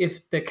 I think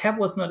if the cap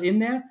was not in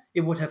there, it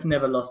would have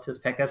never lost his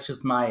peg. That's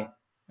just my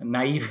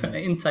naive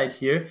insight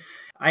here.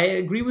 I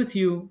agree with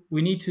you.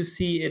 We need to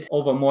see it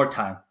over more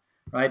time,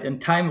 right? And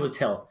time will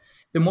tell.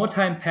 The more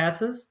time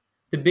passes,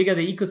 the bigger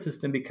the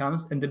ecosystem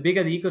becomes, and the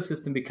bigger the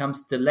ecosystem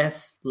becomes, the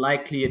less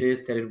likely it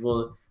is that it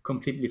will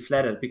completely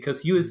flatten,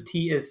 because UST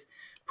is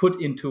put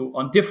into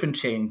on different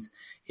chains.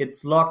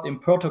 It's locked in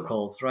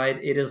protocols,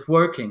 right? It is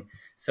working.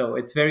 So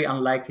it's very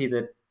unlikely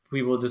that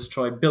we will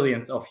destroy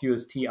billions of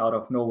UST out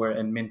of nowhere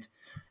and mint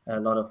a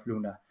lot of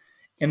Luna.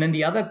 And then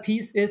the other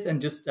piece is,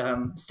 and just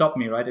stop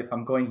me, right, if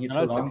I'm going here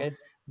too long, okay,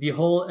 the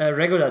whole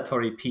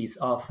regulatory piece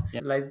of,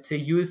 let's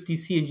say,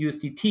 USDC and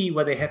USDT,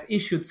 where they have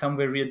issued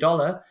somewhere real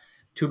dollar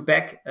to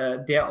back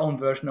their own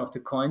version of the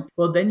coins.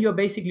 Well, then you're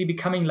basically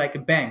becoming like a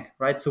bank,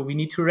 right? So we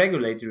need to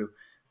regulate you.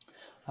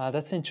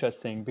 That's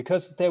interesting,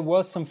 because there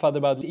was some thought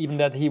about even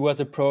that he was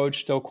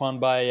approached, Okwon,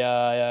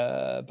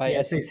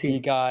 by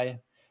SEC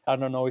guy. I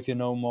don't know if you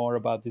know more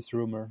about this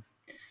rumor.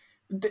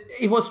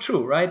 It was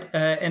true, right?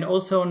 And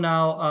also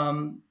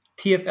now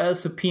TFL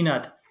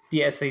subpoenaed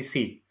the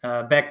SEC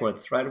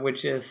backwards, right?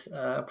 Which is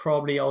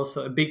probably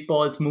also a big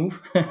balls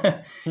move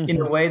in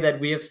a way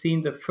that we have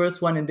seen the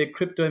first one in the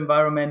crypto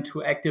environment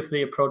who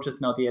actively approaches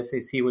now the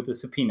SEC with a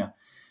subpoena,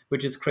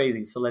 which is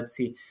crazy. So let's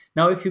see.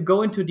 Now, if you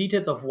go into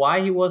details of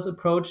why he was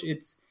approached,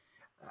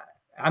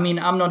 I'm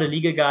not a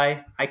legal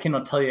guy. I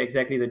cannot tell you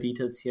exactly the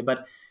details here,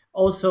 but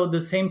also the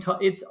same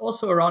it's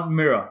also around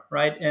mirror,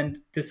 right? And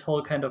this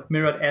whole kind of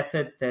mirrored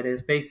assets that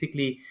is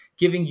basically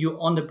giving you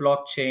on the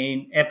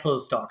blockchain Apple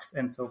stocks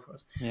and so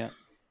forth. Yeah.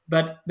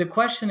 But the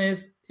question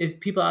is, if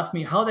people ask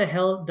me, how the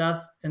hell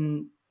does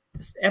an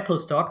Apple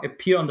stock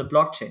appear on the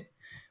blockchain?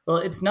 Well,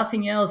 it's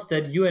nothing else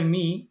that you and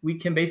me, we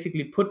can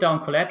basically put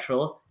down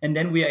collateral, and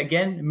then we are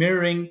again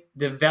mirroring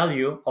the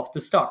value of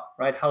the stock,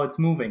 right? How it's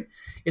moving.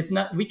 It's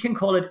not, we can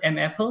call it M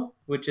Apple,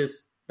 which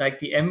is like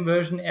the M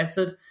version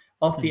asset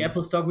of the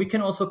Apple stock. We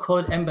can also call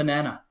it M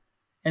banana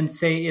and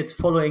say it's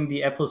following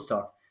the Apple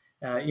stock,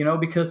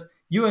 because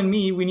you and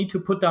me, we need to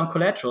put down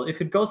collateral.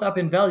 If it goes up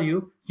in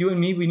value, you and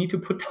me, we need to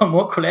put down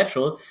more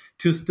collateral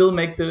to still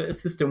make the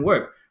system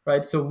work,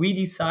 right? So we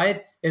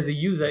decide as a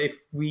user if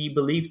we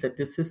believe that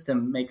this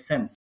system makes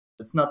sense.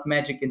 It's not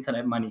magic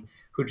internet money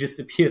who just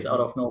appears out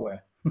of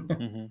nowhere.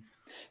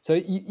 So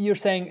you're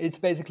saying it's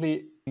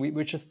basically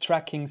we're just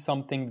tracking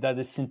something that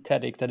is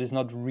synthetic, that is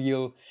not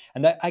real.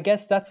 And I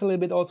guess that's a little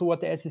bit also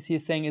what the SEC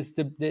is saying is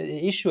the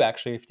issue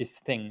actually of this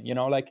thing.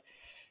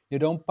 You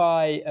don't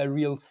buy a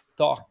real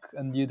stock,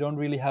 and you don't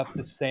really have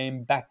the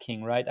same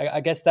backing, right? I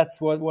guess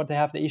that's what they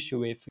have the issue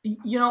with.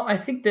 I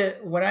think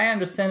that what I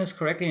understand is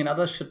correctly, and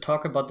others should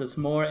talk about this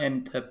more.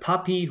 And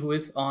Papi, who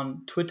is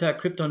on Twitter,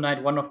 Crypto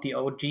Knight, one of the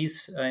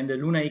OGs in the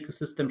Luna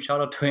ecosystem,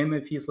 shout out to him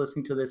if he's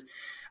listening to this.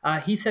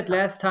 He said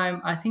last time,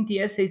 I think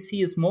the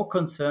SAC is more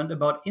concerned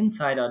about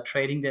insider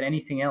trading than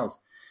anything else,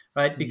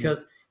 right? Mhm.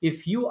 Because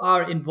if you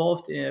are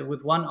involved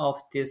with one of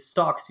the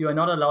stocks, you are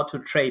not allowed to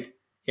trade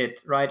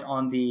it, right,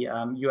 on the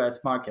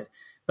US market.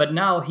 But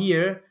now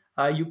here,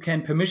 you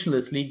can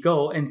permissionlessly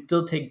go and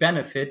still take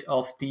benefit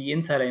of the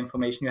insider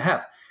information you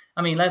have.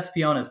 I mean, let's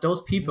be honest,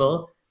 those Mm.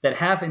 people that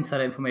have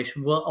insider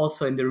information will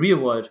also in the real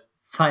world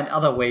find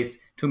other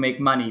ways to make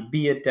money,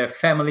 be it their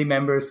family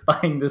members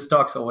buying the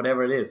stocks or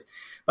whatever it is.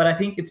 But I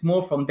think it's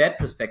more from that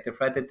perspective,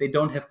 right? That they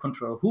don't have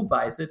control who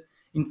buys it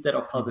instead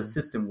of how the Mhm.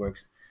 system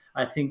works.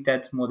 I think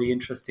that's more the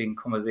interesting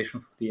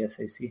conversation for the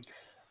SAC.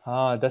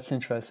 Ah, that's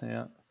interesting.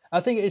 Yeah, I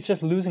think it's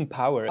just losing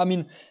power. I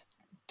mean,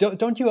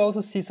 don't you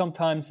also see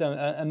sometimes,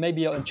 and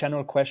maybe a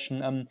general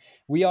question,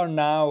 we are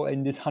now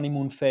in this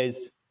honeymoon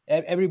phase.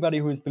 Everybody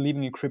who is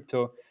believing in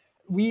crypto,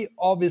 we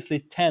obviously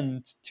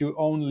tend to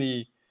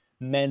only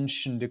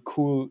mention the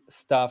cool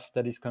stuff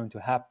that is going to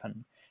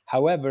happen.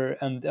 However,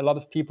 and a lot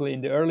of people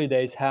in the early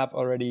days have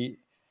already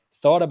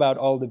thought about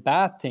all the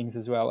bad things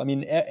as well. I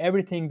mean,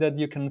 everything that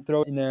you can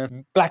throw in a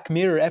Black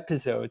Mirror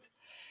episode.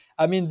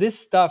 I mean, this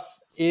stuff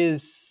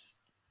is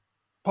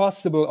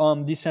possible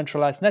on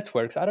decentralized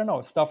networks. I don't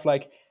know, stuff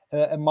like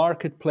a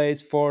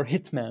marketplace for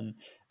hitmen.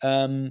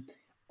 Um,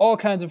 all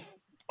kinds of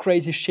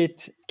crazy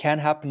shit can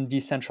happen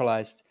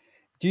decentralized.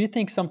 Do you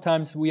think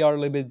sometimes we are a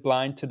little bit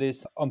blind to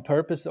this on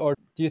purpose, or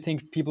do you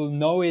think people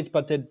know it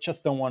but they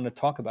just don't want to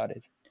talk about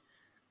it?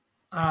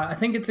 I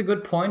think it's a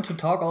good point to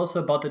talk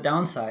also about the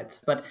downsides.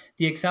 But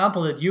the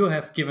example that you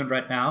have given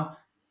right now,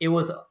 it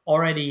was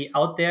already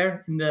out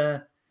there in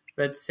the,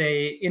 let's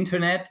say,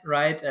 internet,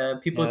 right?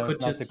 People Yeah, could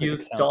it's not a just good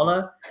use example.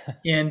 dollar.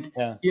 And,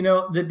 Yeah.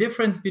 the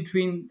difference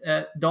between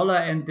dollar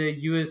and the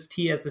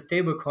UST as a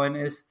stablecoin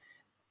is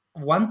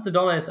once the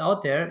dollar is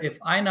out there, if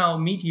I now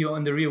meet you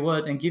in the real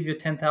world and give you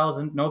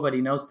 10,000, nobody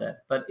knows that.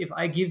 But if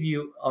I give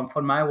you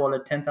from my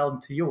wallet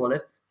 10,000 to your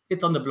wallet,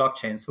 it's on the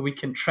blockchain. So we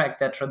can track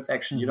that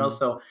transaction. Hmm.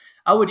 So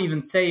I would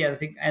even say, I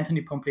think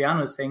Anthony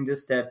Pompliano is saying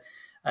this, that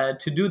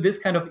to do this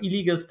kind of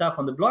illegal stuff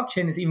on the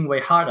blockchain is even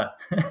way harder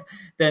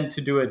than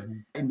to do it Hmm.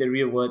 in the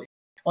real world.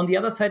 On the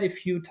other side,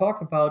 if you talk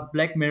about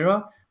Black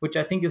Mirror, which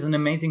I think is an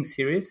amazing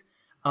series,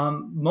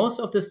 most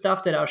of the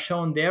stuff that are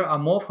shown there are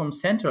more from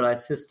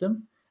centralized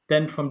system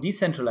than from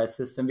decentralized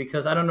system,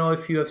 because I don't know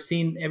if you have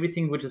seen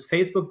everything which is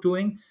Facebook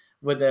doing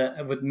with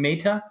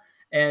Meta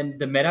and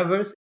the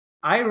metaverse.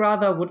 I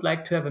rather would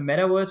like to have a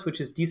metaverse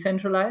which is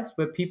decentralized,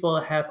 where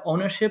people have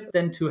ownership,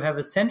 than to have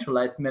a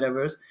centralized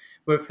metaverse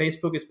where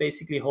Facebook is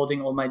basically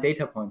holding all my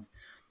data points.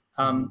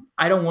 Hmm.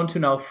 I don't want to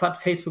now fud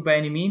Facebook by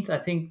any means. I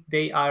think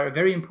they are a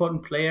very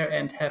important player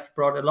and have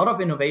brought a lot of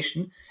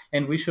innovation.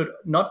 And we should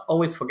not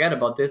always forget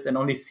about this and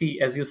only see,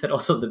 as you said,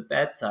 also the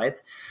bad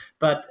sides.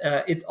 But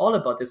it's all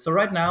about this. So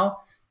right now,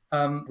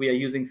 we are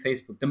using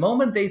Facebook. The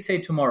moment they say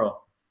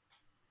tomorrow,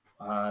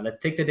 let's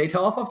take the data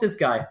off of this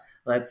guy.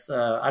 Let's,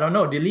 I don't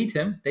know, delete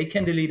him. They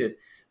can delete it.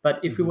 But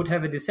if we Hmm. would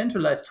have a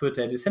decentralized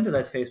Twitter, a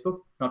decentralized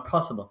Facebook, not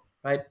possible,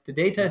 right? The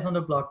data Yeah. is on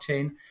the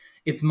blockchain.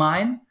 It's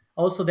mine.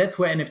 Also, that's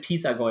where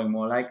NFTs are going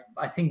more. Like,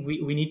 I think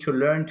we need to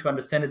learn to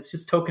understand it's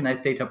just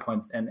tokenized data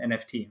points and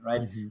NFT,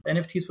 right? Hmm.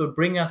 NFTs will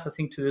bring us, I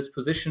think, to this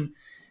position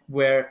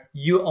where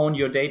you own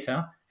your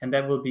data, and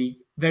that will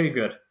be very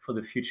good for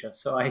the future.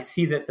 So I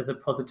see that as a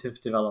positive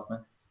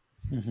development.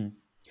 Hmm.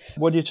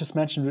 What you just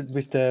mentioned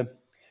with the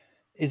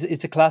is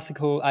it's a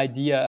classical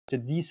idea, the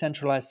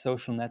decentralized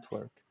social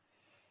network.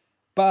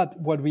 But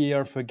what we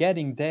are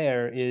forgetting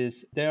there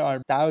is there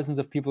are thousands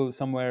of people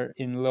somewhere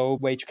in low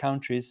wage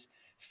countries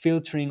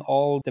filtering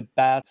all the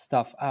bad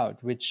stuff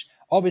out, which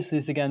obviously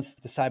is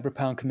against the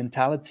cyberpunk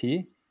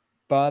mentality,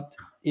 but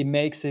it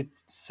makes it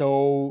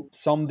so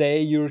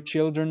someday your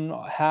children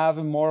have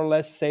a more or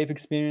less safe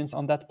experience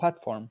on that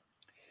platform.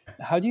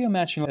 How do you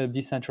imagine a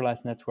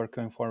decentralized network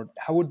going forward?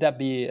 How would that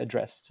be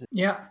addressed?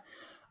 Yeah.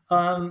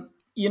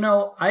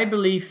 I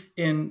believe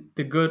in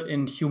the good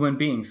in human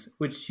beings,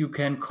 which you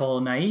can call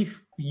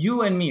naive.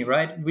 You and me,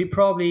 right? We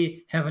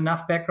probably have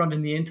enough background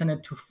in the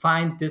internet to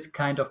find this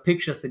kind of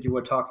pictures that you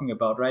were talking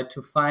about, right?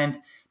 To find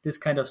this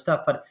kind of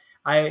stuff. But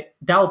I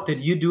doubt that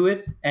you do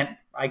it. And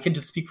I can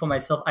just speak for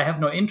myself. I have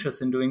no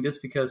interest in doing this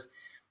because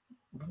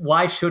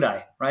why should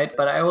I, right?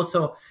 But I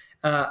also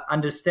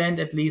understand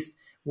at least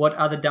what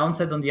are the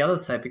downsides on the other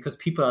side, because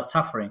people are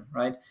suffering,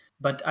 right?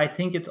 But I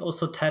think it's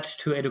also attached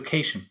to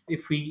education.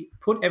 If we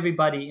put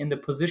everybody in the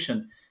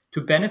position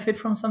to benefit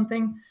from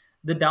something,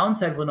 the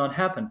downside will not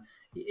happen.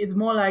 It's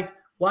more like,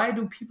 why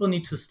do people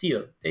need to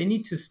steal? They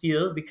need to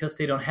steal because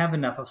they don't have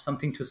enough of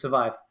something to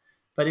survive.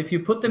 But if you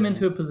put them Mhm.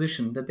 into a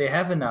position that they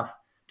have enough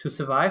to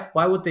survive,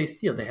 why would they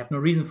steal? They have no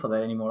reason for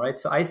that anymore, right?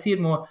 So I see it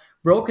more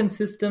broken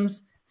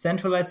systems,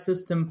 centralized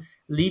system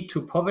lead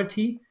to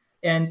poverty,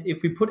 And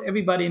if we put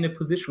everybody in a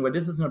position where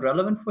this is not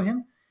relevant for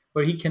him,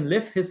 where he can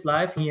live his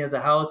life, he has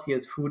a house, he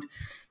has food,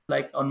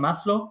 like on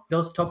Maslow,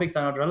 those topics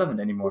are not relevant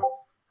anymore.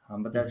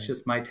 But that's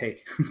just my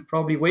take.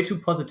 Probably way too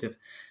positive.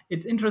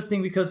 It's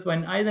interesting because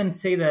when I then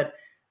say that,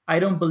 I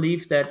don't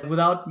believe that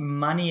without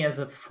money as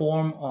a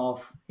form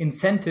of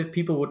incentive,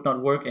 people would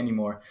not work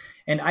anymore.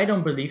 And I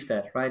don't believe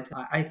that, right?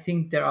 I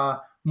think there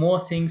are more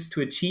things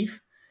to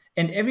achieve.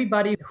 And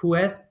everybody who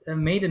has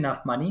made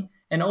enough money,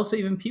 and also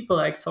even people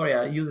like, sorry,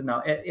 I use it now,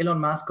 Elon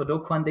Musk or Do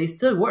Kwon, they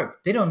still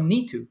work. They don't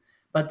need to,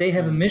 but they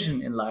have a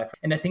mission in life.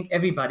 And I think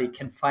everybody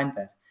can find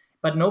that.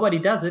 But nobody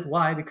does it.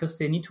 Why? Because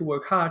they need to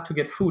work hard to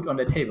get food on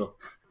their table.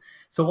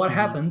 So what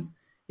happens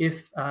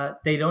if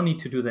they don't need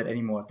to do that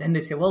anymore? Then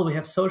they say, well, we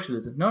have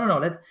socialism. No, no,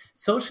 no.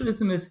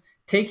 Socialism is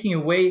taking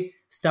away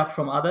stuff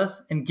from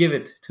others and give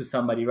it to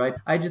somebody, right?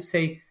 I just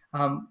say,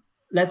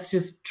 let's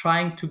just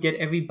trying to get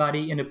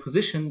everybody in a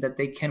position that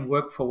they can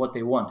work for what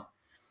they want.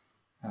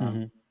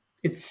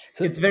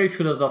 It's very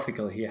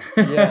philosophical here.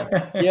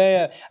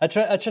 Yeah.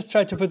 I just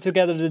try to put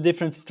together the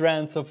different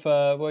strands of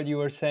what you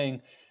were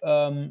saying.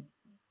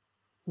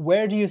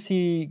 Where do you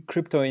see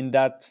crypto in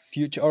that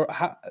future? Or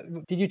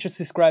did you just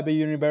describe a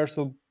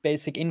universal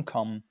basic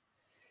income?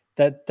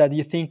 That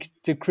you think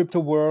the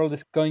crypto world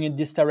is going in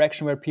this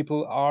direction where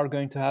people are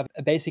going to have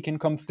a basic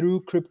income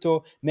through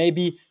crypto,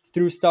 maybe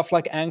through stuff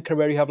like Anchor,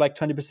 where you have like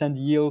 20%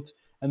 yield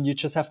and you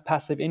just have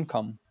passive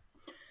income?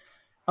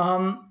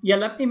 Yeah,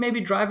 let me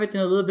maybe drive it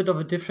in a little bit of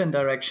a different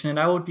direction. And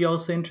I would be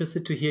also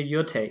interested to hear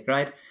your take,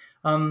 right?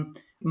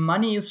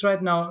 Money is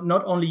right now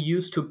not only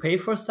used to pay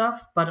for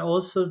stuff, but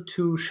also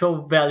to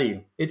show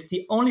value. It's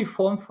the only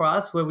form for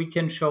us where we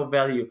can show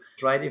value,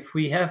 right? If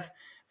we have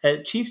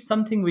achieved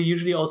something, we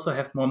usually also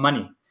have more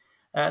money.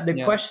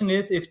 The question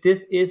is if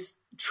this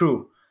is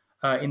true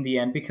in the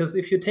end, because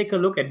if you take a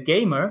look at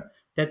gamer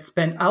that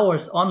spend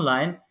hours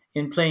online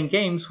in playing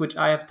games, which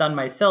I have done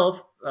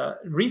myself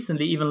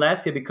recently, even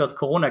last year, because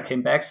Corona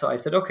came back. So I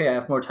said, okay, I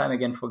have more time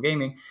again for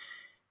gaming.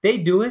 They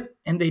do it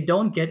and they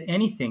don't get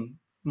anything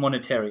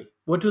monetary.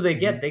 What do they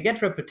get? They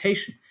get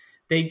reputation.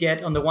 They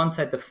get, on the one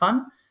side, the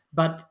fun,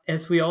 but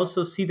as we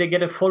also see, they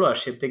get a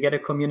followership, they get a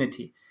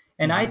community.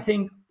 And I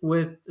think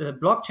with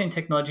blockchain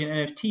technology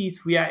and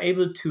NFTs, we are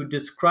able to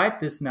describe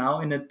this now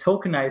in a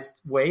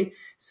tokenized way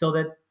so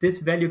that this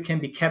value can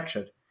be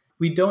captured.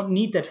 We don't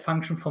need that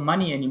function for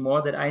money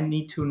anymore, that I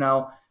need to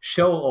now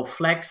show or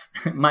flex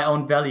my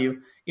own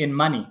value in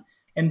money.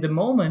 And the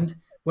moment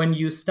when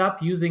you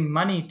stop using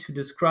money to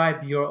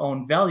describe your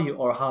own value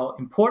or how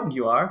important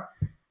you are,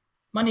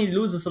 money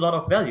loses a lot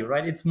of value,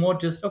 right? It's more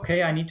just,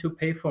 okay, I need to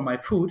pay for my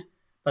food.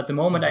 But the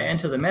moment I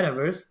enter the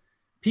metaverse,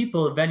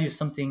 people value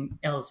something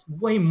else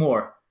way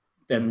more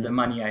than the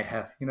money I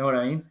have. You know what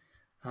I mean?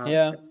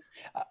 Yeah.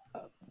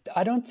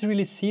 I don't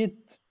really see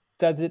it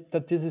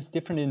that this is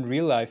different in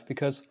real life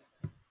because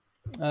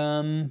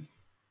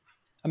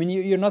I mean,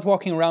 you're not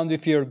walking around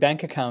with your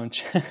bank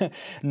account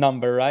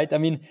number, right? I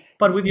mean,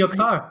 But with your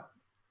car,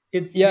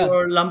 it's yeah.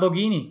 your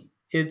Lamborghini.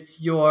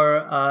 It's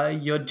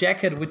your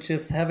jacket, which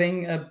is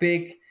having a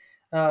big,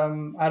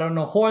 I don't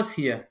know, horse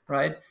here,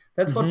 right?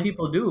 That's what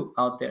people do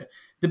out there.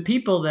 The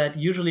people that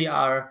usually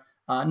are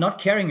not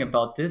caring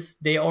about this,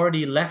 they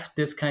already left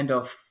this kind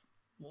of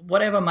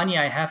whatever money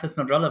I have is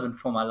not relevant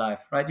for my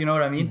life, right? You know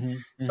what I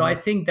mean? So I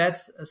think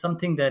that's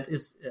something that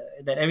is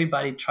that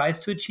everybody tries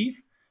to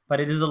achieve, but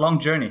it is a long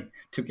journey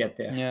to get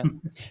there. Yeah,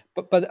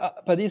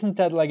 but isn't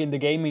that like in the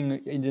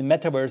gaming in the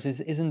metaverse?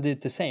 Isn't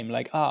it the same?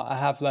 Like, I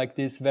have like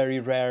this very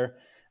rare.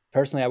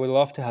 Personally, I would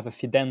love to have a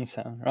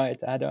Fidenza, right?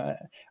 I don't,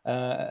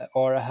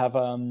 or I have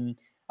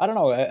I don't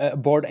know, a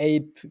bored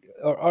ape,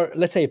 or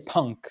let's say a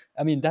punk.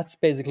 I mean, that's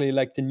basically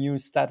like the new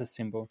status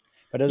symbol.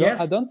 But I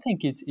Yes. don't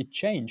think it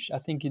changed. I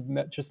think it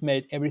just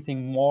made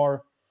everything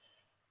more.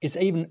 It's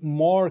even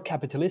more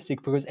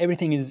capitalistic because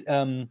everything is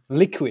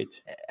liquid,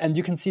 and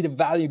you can see the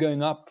value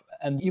going up,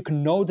 and you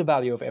can know the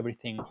value of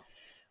everything,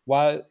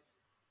 while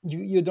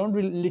you don't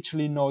really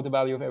literally know the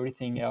value of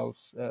everything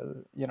else.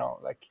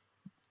 Like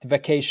the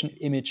vacation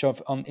image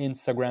of on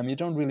Instagram, you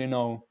don't really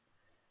know,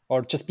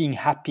 or just being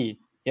happy,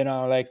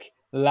 like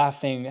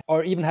laughing,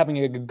 or even having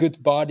a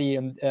good body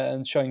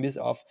and showing this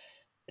off.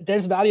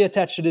 There's value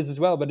attached to this as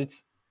well, but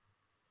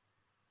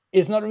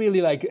it's not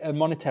really like a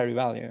monetary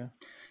value.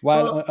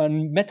 While Well,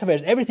 on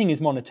metaverse, everything is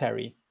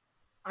monetary.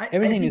 I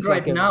Everything think is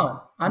like right a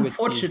now, USD.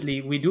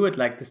 unfortunately, we do it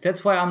like this.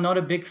 That's why I'm not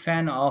a big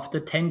fan of the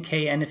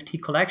 10K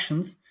NFT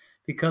collections,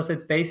 because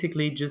it's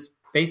basically just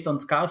based on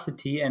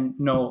scarcity and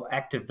no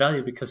active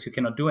value because you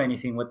cannot do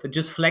anything with it,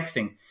 just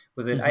flexing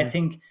with it. I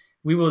think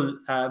we will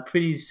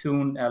pretty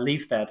soon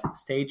leave that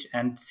stage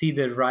and see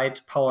the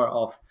right power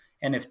of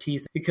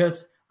NFTs,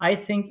 because I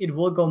think it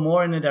will go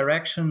more in a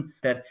direction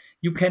that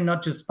you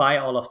cannot just buy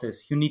all of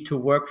this. You need to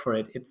work for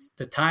it. It's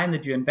the time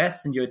that you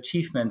invest and your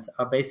achievements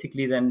are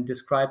basically then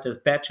described as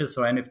badges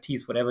or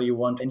NFTs, whatever you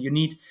want. And you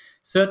need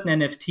certain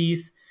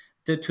NFTs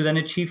to then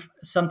achieve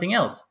something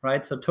else,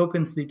 right? So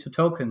tokens lead to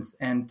tokens.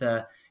 And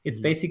it's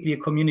basically a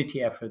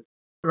community effort.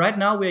 Right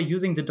now, we are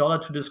using the dollar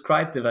to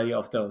describe the value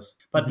of those.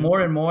 But Mm-hmm.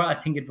 more and more, I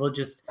think it will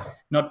just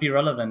not be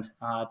relevant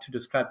to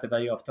describe the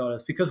value of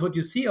dollars. Because what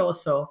you see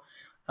also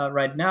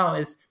right now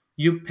is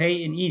you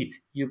pay in ETH,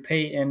 you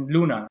pay in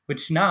Luna,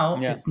 which now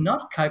Yeah. is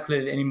not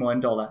calculated anymore in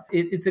dollar.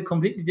 It's a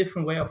completely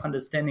different way of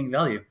understanding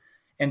value.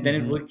 And then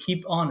it Mm-hmm. will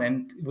keep on.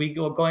 And we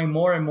go going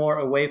more and more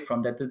away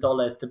from that. The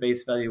dollar is the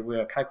base value we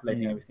are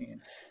calculating Yeah. everything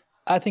in.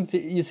 I think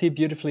that you see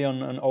beautifully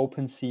on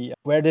OpenSea,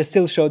 where they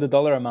still show the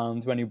dollar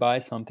amount when you buy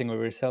something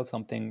or you sell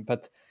something,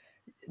 but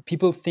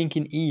people think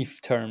in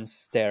ETH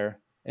terms there,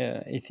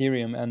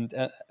 Ethereum. And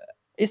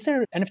is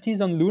there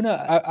NFTs on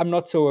Luna? I'm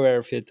not so aware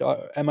of it.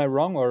 Am I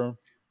wrong or?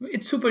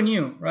 It's super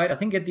new, right? I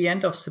think at the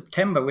end of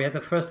September, we had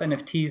the first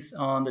NFTs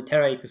on the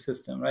Terra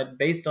ecosystem, right?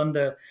 Based on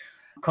the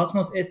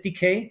Cosmos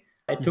SDK.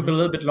 It took a Mhm.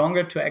 little bit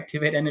longer to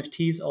activate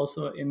NFTs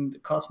also in the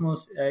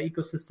Cosmos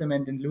ecosystem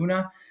and in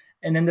Luna.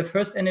 And then the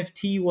first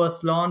NFT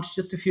was launched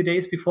just a few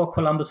days before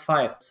Columbus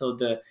 5, so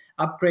the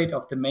upgrade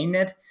of the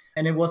mainnet.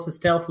 And it was a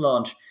stealth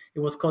launch.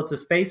 It was called the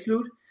Space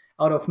Loot.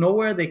 Out of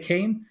nowhere, they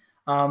came.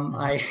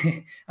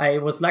 Mhm. I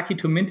was lucky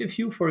to mint a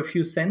few for a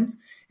few cents,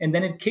 and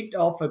then it kicked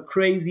off a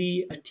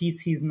crazy NFT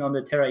season on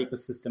the Terra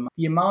ecosystem.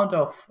 The amount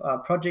of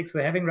projects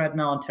we're having right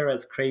now on Terra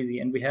is crazy,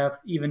 and we have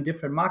even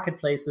different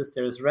marketplaces.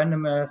 There is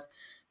Random Earth,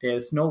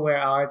 there's Nowhere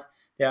Art,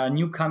 there are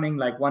new coming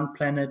like One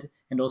Planet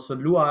and also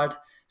Luart.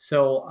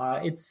 So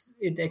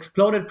it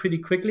exploded pretty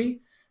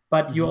quickly,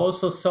 but you Mhm.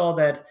 also saw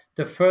that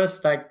the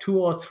first like 2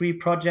 or 3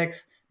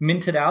 projects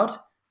minted out,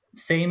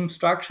 same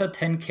structure,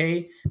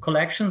 10K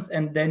collections,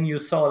 and then you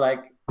saw like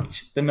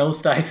the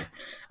nosedive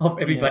of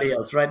Yeah. everybody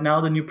else. Right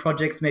now, the new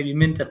projects maybe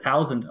mint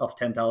 1,000 of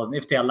 10,000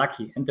 if they are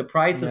lucky, and the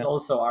prices Yeah.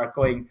 also are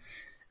going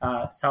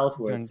And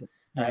southwards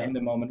yeah. in the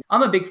moment.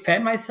 I'm a big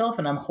fan myself,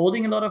 and I'm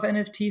holding a lot of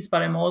NFTs,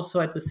 but I'm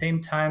also at the same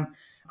time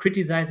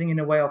criticizing in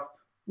a way of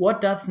what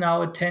does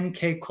now a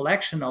 10K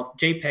collection of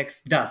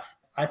JPEGs does.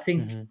 I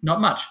think Mhm. not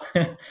much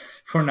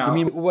for You now.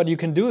 mean what you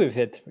can do with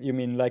it? You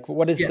mean like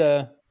what is Yes.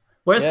 the?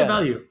 Where's the Yeah.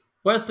 value?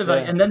 Where's the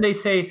value? Yeah. And then they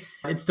say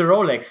it's the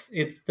Rolex,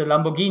 it's the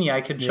Lamborghini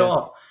I can show Yes.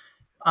 off.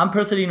 I'm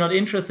personally not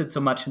interested so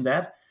much in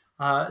that.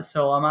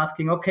 So I'm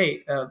asking,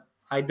 okay,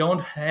 I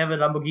don't have a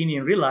Lamborghini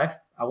in real life.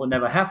 I will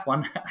never have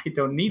one. I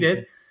don't need Mhm.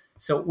 it.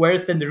 So where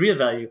is then the real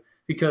value?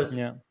 Because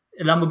Yeah.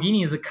 a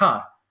Lamborghini is a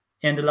car,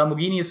 and the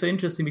Lamborghini is so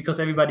interesting because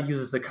everybody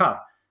uses a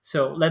car.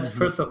 So let's Mhm.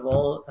 first of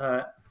all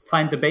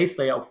find the base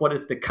layer of what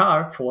is the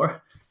car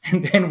for,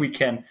 and then we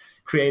can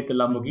create the Mhm.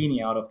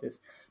 Lamborghini out of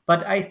this.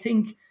 But I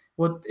think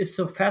what is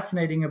so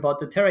fascinating about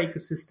the Terra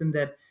ecosystem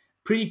that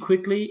pretty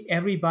quickly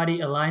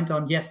everybody aligned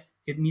on yes,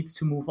 it needs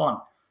to move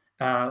on.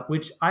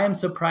 Which I am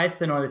surprised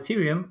that on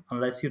Ethereum,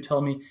 unless you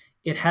tell me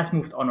it has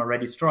moved on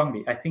already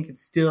strongly. I think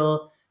it's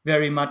still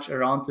very much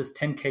around this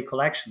 10K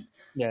collections.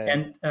 Yeah.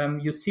 Yeah.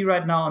 And you see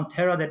right now on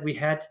Terra that we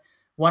had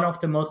one of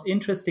the most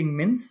interesting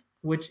mints,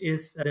 which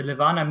is the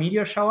Levana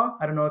meteor shower.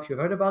 I don't know if you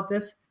heard about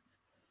this.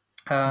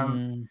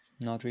 Um,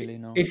 Not really.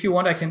 No. if you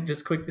want, I can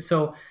just quickly.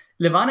 So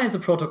Levana is a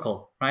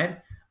protocol, right?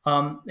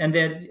 And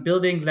they're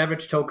building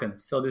leverage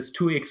tokens. So there's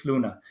 2x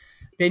Luna.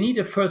 They need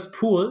a first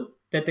pool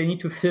that they need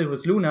to fill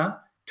with Luna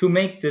to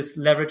make this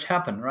leverage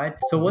happen, right?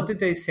 So what Mhm. did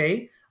they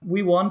say?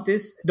 We want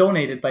this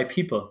donated by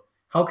people.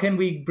 How can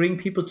we bring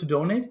people to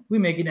donate? We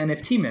make an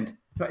NFT mint.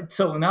 Right.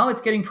 So now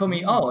it's getting for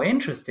me, Mm. oh,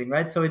 interesting,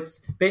 right? So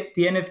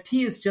the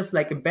NFT is just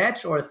like a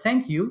badge or a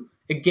thank you,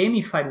 a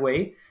gamified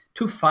way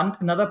to fund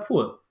another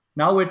pool.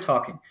 Now we're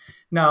talking.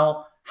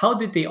 Now, how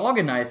did they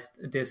organize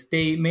this?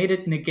 They made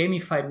it in a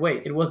gamified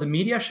way. It was a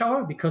media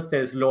shower because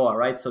there's lore,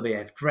 right? So they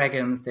have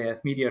dragons, they have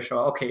media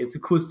shower. Okay, it's a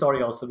cool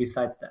story also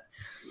besides that.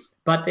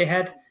 But they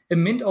had a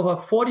mint over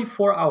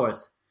 44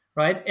 hours,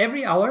 right?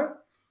 Every hour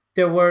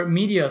there were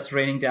meteors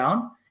raining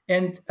down,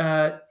 and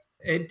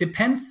it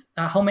depends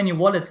how many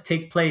wallets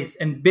take place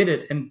and bid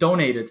it and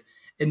donate it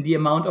in the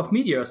amount of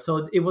meteors.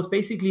 So it was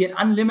basically an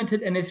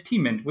unlimited NFT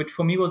mint, which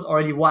for me was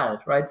already wild,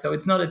 right? So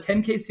it's not a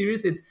 10K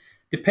series. It's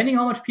depending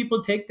how much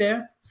people take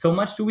there, so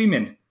much do we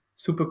mint.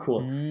 Super cool.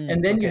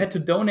 And then you Okay. had to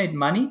donate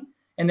money.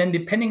 And then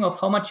depending of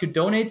how much you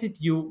donated,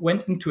 you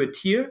went into a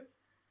tier.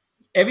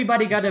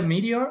 Everybody got a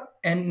meteor,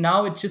 and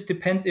now it just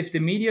depends if the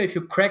meteor, if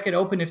you crack it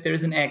open, if there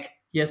is an egg,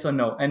 yes or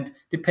no. And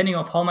depending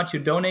of how much you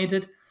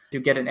donated,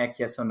 you get an egg,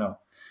 yes or no,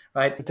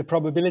 right? But the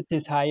probability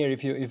is higher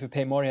if you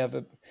pay more. You have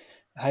a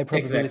high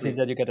probability Exactly,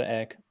 that you get an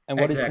egg. And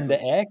what is in the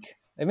exactly. egg?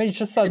 I mean, it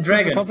just A sounds super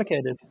dragon,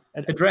 complicated.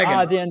 a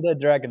dragon. The end, the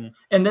dragon.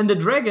 And then the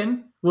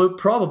dragon will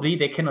probably,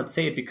 they cannot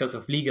say it because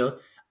of legal,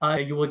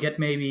 you will get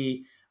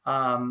maybe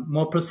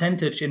more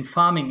percentage in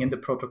farming in the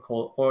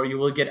protocol, or you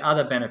will get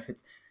other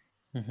benefits.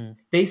 Hmm.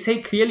 They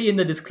say clearly in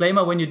the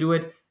disclaimer when you do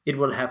it, it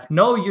will have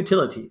no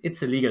utility.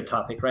 It's a legal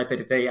topic, right?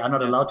 That they are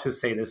not Yeah. allowed to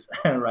say this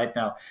right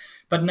now.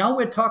 But now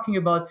we're talking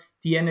about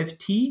the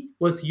NFT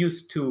was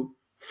used to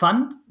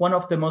fund one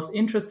of the most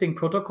interesting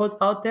protocols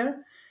out there.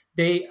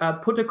 They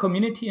put a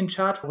community in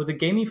charge with a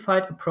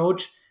gamified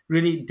approach,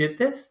 really did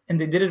this, and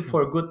they did it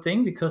for a Mhm. good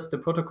thing because the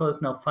protocol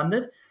is now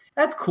funded.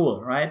 That's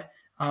cool, right?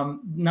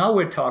 Now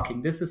we're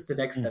talking. This is the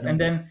next step. And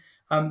Mhm. then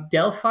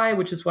Delphi,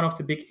 which is one of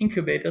the big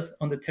incubators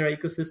on the Terra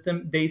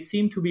ecosystem, they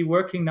seem to be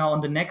working now on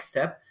the next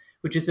step,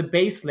 which is a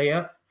base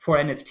layer for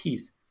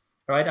NFTs.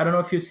 Right? I don't know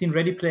if you've seen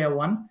Ready Player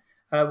One,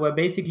 where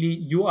basically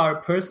you are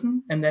a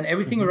person and then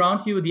everything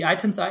around you, the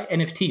items are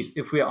NFTs,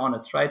 if we are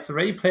honest, right? So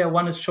Ready Player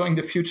One is showing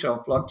the future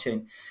of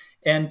blockchain.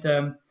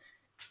 And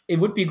it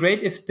would be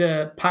great if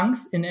the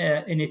punks in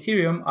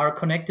Ethereum are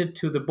connected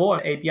to the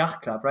Bored Ape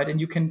Yacht Club, right?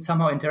 And you can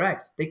somehow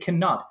interact. They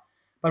cannot.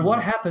 But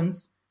what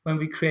happens when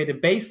we create a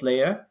base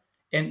layer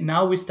and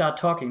now we start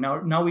talking?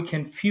 Now we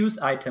can fuse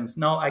items.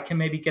 Now I can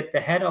maybe get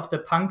the head of the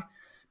punk,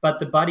 but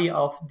the body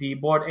of the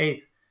Bored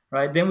Ape,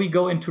 right? Then we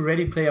go into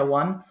Ready Player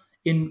One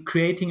in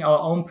creating our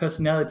own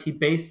personality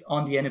based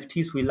on the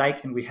NFTs we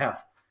like and we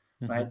have,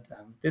 right?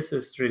 This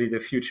is really the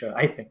future,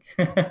 I think.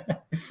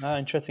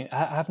 Interesting.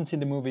 I haven't seen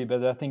the movie,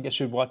 but I think I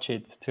should watch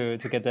it to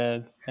get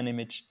an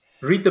image.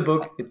 Read the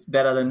book; it's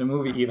better than the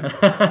movie, even.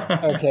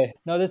 Okay,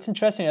 no, that's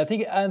interesting. I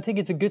think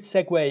it's a good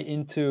segue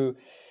into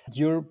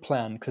your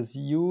plan because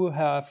you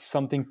have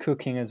something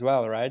cooking as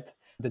well, right?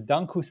 The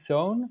Danku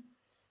Zone.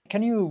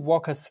 Can you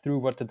walk us through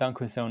what the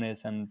Danku Zone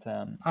is and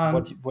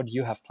what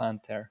you have planned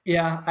there?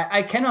 Yeah,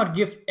 I cannot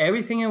give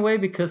everything away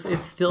because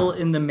it's still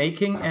in the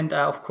making, and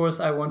of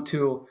course, I want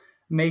to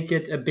make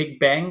it a big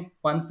bang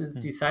once it's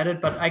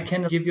decided. But I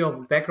can give you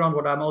a background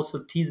what I'm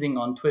also teasing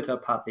on Twitter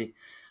partly.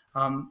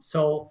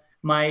 So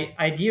my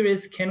idea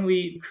is, can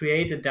we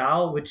create a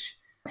DAO which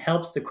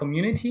helps the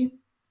community,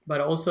 but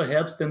also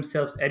helps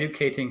themselves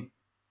educating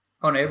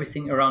on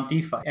everything around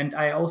DeFi? And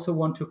I also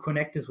want to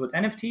connect this with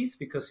NFTs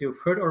because you've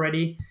heard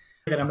already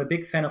that I'm a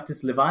big fan of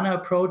this Levana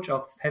approach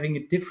of having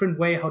a different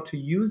way how to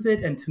use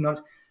it and to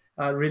not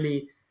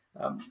really,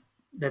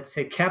 let's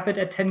say, cap it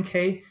at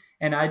 10K.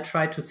 And I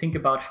try to think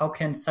about how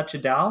can such a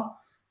DAO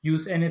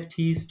use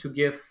NFTs to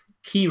give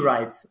key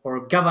rights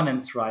or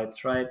governance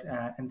rights, right?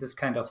 And this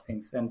kind of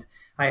things. And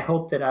I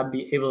hope that I'll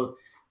be able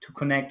to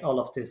connect all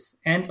of this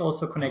and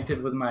also connect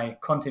it with my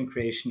content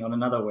creation on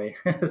another way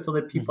so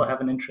that people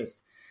have an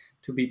interest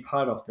to be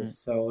part of this.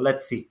 So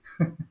let's see.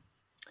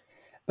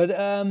 But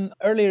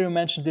earlier you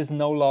mentioned this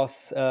no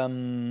loss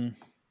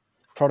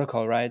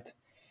protocol, right?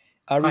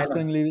 Are we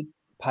spilling a little bit,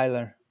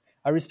 Pilar?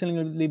 Are we spilling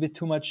a little bit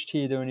too much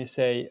tea when you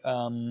say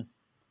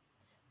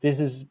this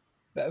is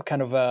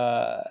kind of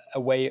a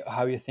way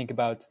how you think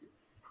about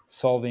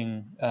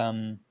solving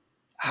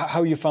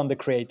how you found the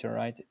creator,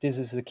 right? This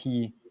is the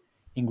key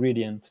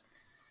ingredient.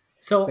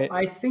 So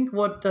I think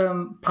what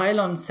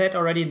Pylon said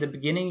already in the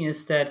beginning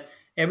is that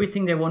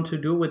everything they want to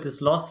do with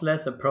this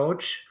lossless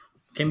approach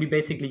can be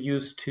basically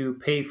used to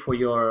pay for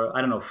your,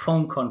 I don't know,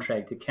 phone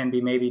contract. It can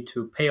be maybe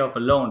to pay off a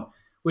loan,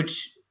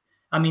 which,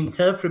 I mean,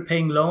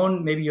 self-repaying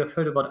loan, maybe you've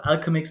heard about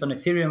Alchemix on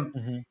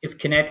Ethereum, is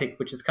Kinetic,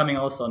 which is coming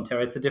also on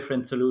Terra. It's a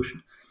different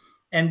solution.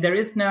 And there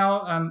is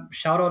now,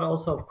 shout out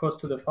also, of course,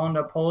 to the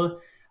founder, Paul,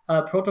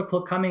 a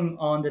protocol coming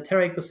on the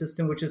Terra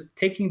ecosystem, which is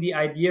taking the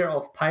idea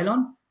of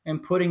Pylon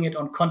and putting it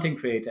on content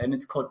creator, and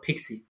it's called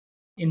Pixie.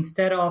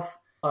 Instead of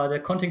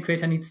the content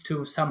creator needs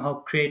to somehow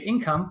create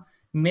income,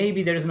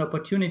 maybe there is an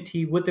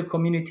opportunity with the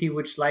community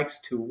which likes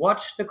to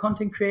watch the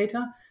content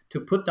creator to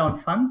put down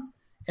funds,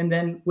 and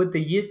then with the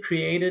yield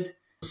created,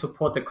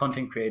 support the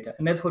content creator.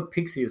 And that's what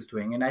Pixie is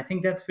doing. And I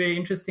think that's very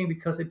interesting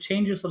because it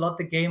changes a lot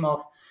the game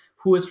of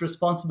who is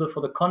responsible for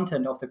the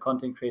content of the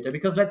content creator.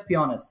 Because let's be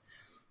honest,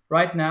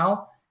 right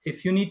now,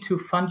 if you need to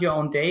fund your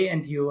own day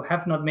and you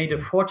have not made a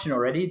fortune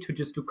already to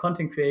just do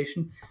content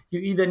creation, you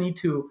either need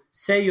to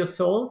sell your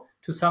soul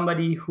to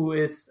somebody who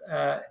is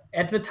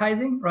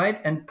advertising, right,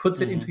 and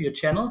puts it into your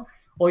channel,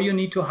 or you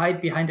need to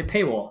hide behind a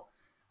paywall.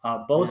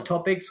 Both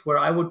topics where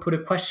I would put a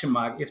question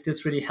mark if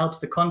this really helps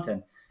the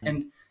content.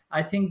 And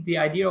I think the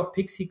idea of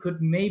Pixie could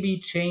maybe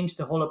change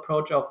the whole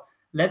approach of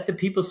let the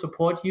people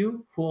support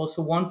you who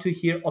also want to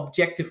hear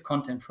objective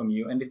content from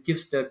you, and it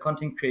gives the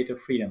content creator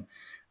freedom.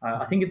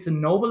 I think it's a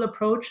noble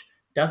approach.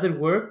 Does it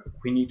work?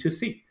 We need to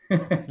see.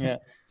 Yeah,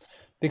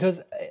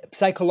 because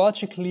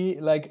psychologically,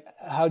 like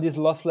how this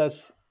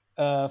lossless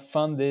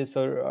fund is,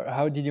 or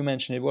how did you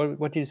mention it?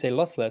 What did you say?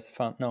 Lossless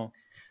fund? No.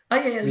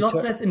 Yeah.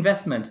 Lossless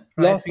investment.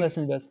 Right? Lossless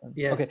investment.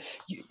 Yes. Okay.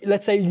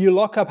 Let's say you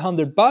lock up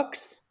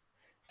 $100,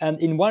 and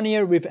in 1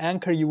 year with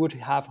Anchor you would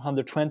have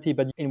 120,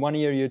 but in 1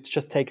 year you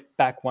just take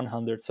back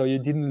 100. So you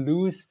didn't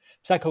lose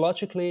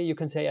psychologically. You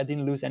can say I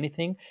didn't lose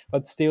anything,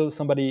 but still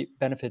somebody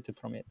benefited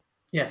from it.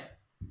 Yes.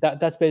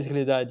 That's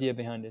basically the idea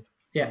behind it.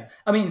 Yeah.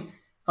 I mean,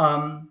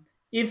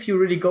 if you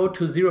really go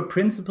to zero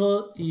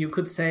principle, you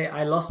could say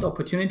I lost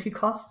opportunity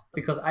cost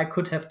because I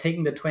could have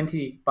taken the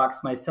 $20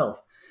 myself.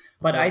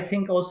 But I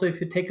think also if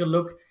you take a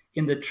look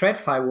in the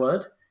TradFi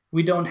world,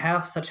 we don't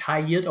have such high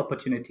yield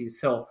opportunities.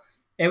 So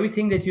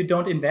everything that you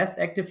don't invest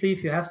actively,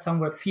 if you have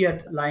somewhere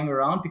fiat lying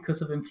around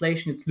because of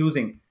inflation, it's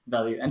losing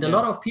value. And a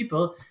lot of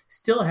people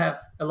still have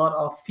a lot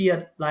of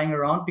fiat lying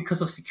around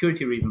because of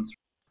security reasons.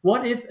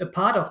 What if a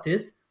part of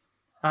this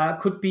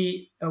could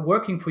be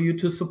working for you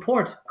to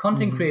support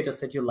content creators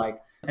that you like?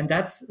 And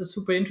that's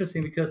super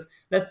interesting because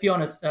let's be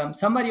honest,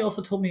 somebody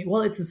also told me,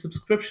 well, it's a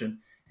subscription.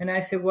 And I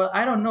said, well,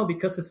 I don't know,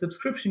 because a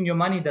subscription, your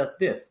money does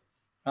this.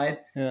 right?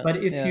 Yeah. But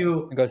if Yeah.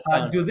 you It goes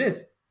down. do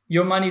this,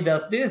 your money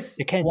does this.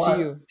 They can't see What?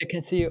 you. They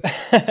can't see you.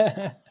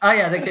 Ah,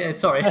 yeah,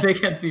 sorry, they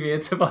can't see me.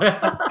 It's about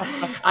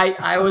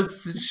I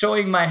was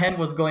showing my hand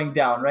was going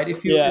down, right?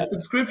 If you a Yeah.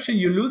 subscription,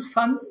 you lose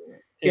funds.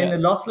 In Yeah. a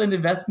loss-less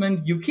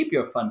investment, you keep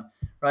your fund,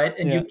 right?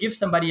 And you Yeah. give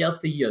somebody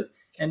else the yield.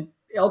 And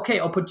okay,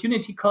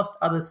 opportunity costs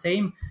are the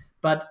same,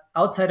 but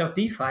outside of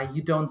DeFi,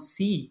 you don't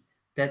see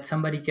that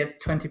somebody gets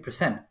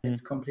 20%.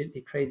 It's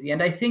completely crazy.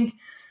 And I think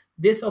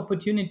this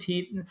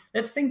opportunity,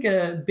 let's think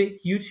a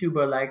big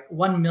YouTuber like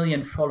 1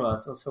 million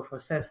followers or so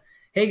forth says,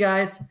 hey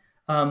guys,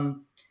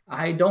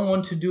 I don't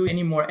want to do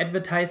any more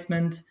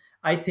advertisement.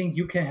 I think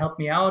you can help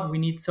me out. We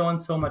need so and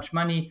so much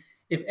money.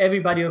 If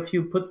everybody of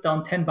you puts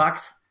down $10,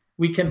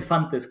 we can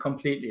fund this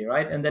completely,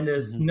 right? And then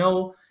there's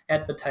no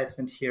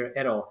advertisement here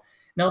at all.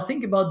 Now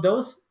think about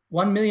those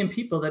 1 million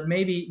people that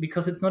maybe,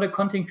 because it's not a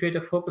content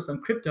creator focused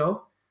on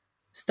crypto,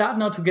 start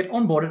now to get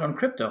onboarded on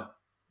crypto.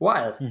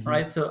 Wild,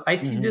 right? So I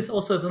see this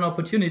also as an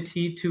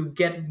opportunity to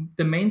get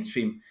the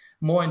mainstream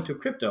more into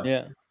crypto,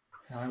 Yeah.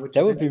 which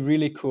That is would be interesting.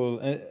 really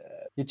cool.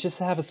 You just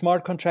have a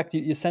smart contract.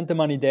 You send the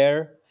money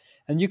there,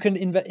 and you can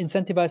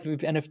incentivize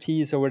with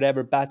NFTs or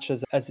whatever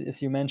batches,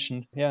 as you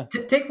mentioned. Yeah.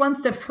 Take one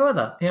step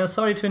further.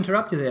 Sorry to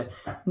interrupt you there.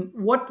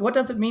 What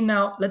does it mean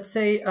now? Let's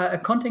say a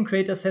content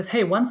creator says,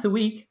 "Hey, once a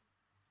week,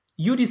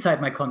 you decide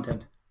my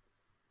content.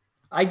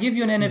 I give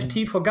you an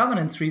NFT for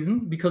governance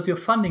reason because you're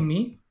funding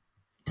me.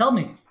 Tell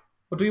me,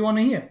 what do you want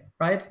to hear?"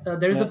 Right?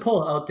 There is a Yeah.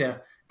 poll out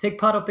there. Take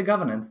part of the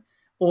governance.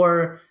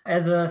 Or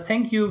as a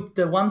thank you,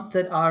 the ones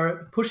that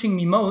are pushing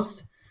me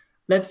most,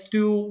 let's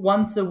do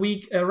once a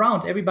week a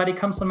round. Everybody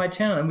comes on my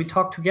channel and we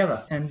talk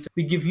together and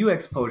we give you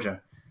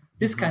exposure.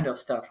 This kind of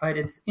stuff, right?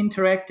 It's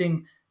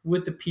interacting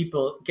with the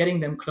people,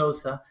 getting them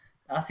closer.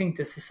 I think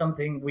this is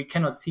something we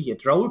cannot see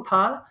yet. Raoul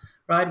Pal,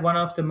 right? One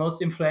of the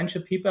most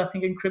influential people, I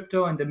think, in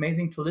crypto and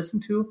amazing to listen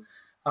to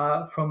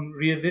from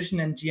Real Vision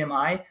and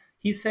GMI.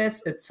 He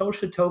says that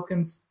social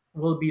tokens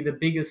will be the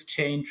biggest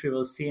change we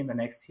will see in the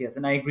next years.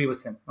 And I agree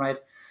with him, right?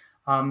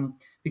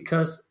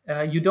 Because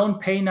you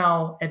don't pay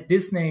now at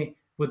Disney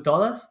with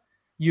dollars,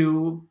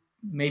 you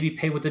maybe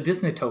pay with the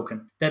Disney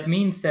token. That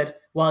means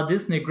that while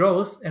Disney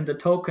grows and the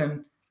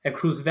token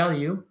accrues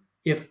value,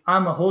 if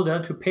I'm a holder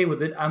to pay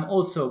with it, I'm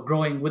also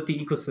growing with the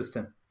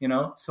ecosystem,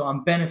 so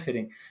I'm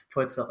benefiting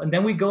for itself. And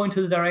then we go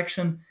into the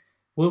direction,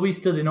 will we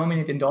still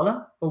denominate in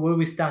dollar or will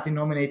we start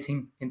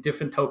denominating in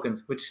different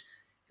tokens, which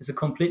is a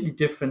completely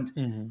different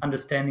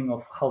understanding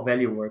of how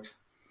value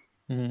works.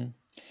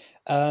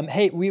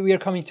 Hey, we are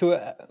coming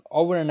to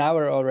over an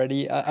hour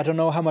already. I don't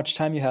know how much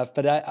time you have,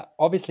 but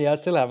obviously I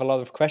still have a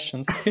lot of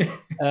questions.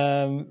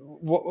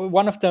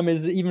 One of them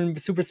is even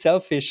super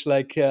selfish,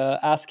 like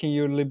asking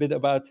you a little bit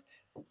about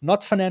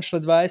not financial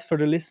advice for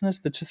the listeners,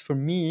 but just for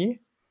me.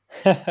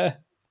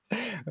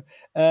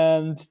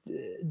 And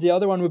the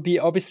other one would be,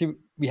 obviously,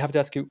 we have to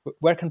ask you,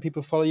 where can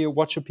people follow you?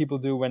 What should people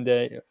do when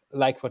they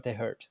like what they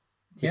heard?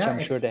 Which Yeah, I'm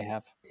sure they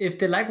have. if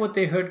they like what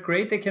they heard,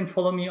 great. They can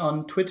follow me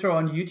on Twitter,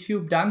 on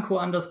YouTube.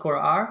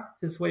 Danko_R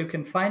is where you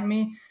can find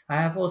me. I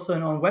have also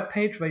an own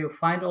webpage where you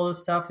find all the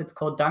stuff. It's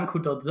called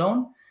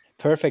danko.zone.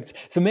 Perfect.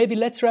 So maybe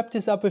let's wrap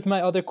this up with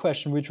my other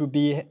question, which would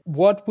be,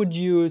 what would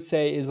you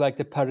say is like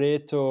the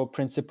Pareto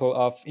principle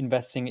of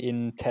investing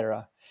in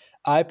Terra?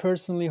 I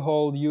personally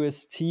hold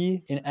UST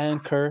in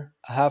Anchor.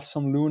 I have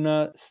some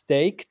Luna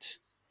staked.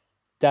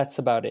 That's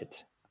about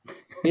it.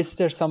 Is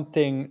there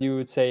something you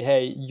would say,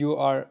 hey, you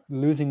are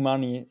losing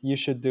money, you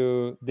should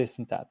do this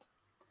and that?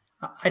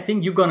 I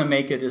think you're gonna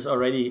make it is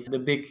already the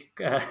big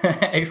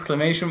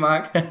exclamation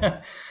mark.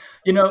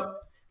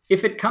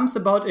 If it comes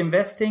about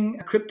investing,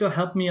 crypto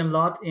helped me a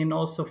lot in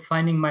also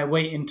finding my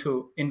way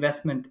into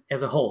investment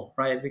as a whole,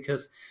 right?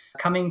 Because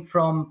coming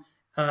from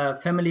a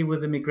family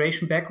with a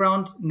migration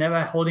background,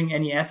 never holding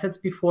any assets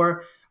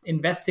before,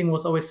 investing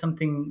was always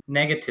something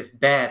negative,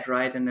 bad,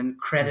 right? And then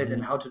credit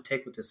and how to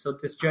take with this. So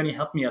this journey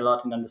helped me a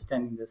lot in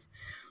understanding this.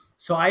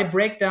 So I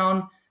break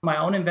down my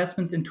own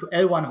investments into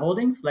L1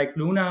 holdings like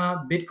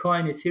Luna,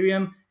 Bitcoin,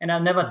 Ethereum, and I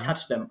never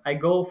touch them. I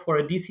go for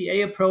a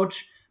DCA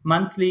approach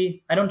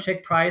monthly. I don't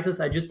check prices.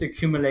 I just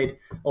accumulate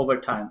over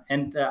time.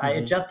 And I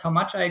adjust how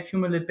much I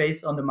accumulate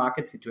based on the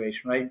market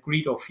situation, right?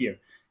 Greed or fear.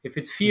 If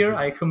it's fear,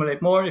 I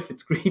accumulate more. If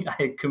it's greed,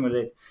 I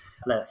accumulate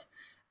less.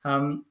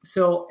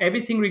 So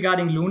everything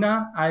regarding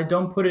Luna, I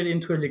don't put it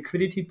into a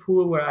liquidity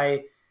pool where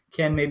I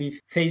can maybe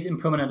face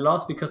impermanent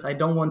loss because I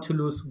don't want to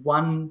lose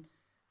one,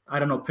 I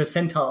don't know,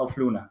 percentile of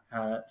Luna.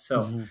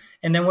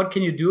 And then what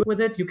can you do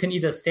with it? You can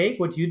either stake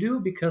what you do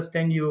because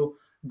then you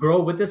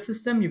grow with the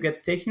system, you get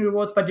staking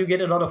rewards, but you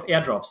get a lot of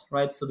airdrops,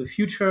 right? So the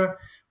future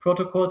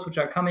protocols which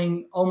are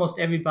coming, almost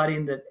everybody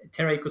in the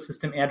Terra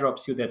ecosystem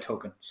airdrops you their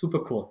token. Super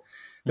cool.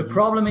 The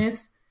problem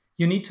is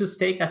you need to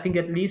stake, I think,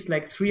 at least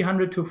like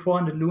 300 to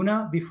 400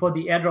 Luna before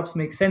the airdrops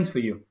make sense for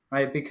you,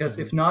 right? Because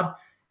if not,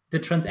 the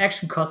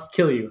transaction costs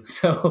kill you.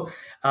 So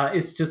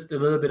it's just a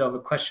little bit of a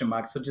question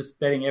mark. So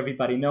just letting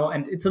everybody know.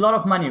 And it's a lot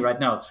of money right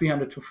now. It's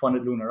 300 to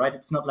 400 Luna, right?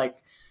 It's not like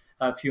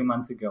a few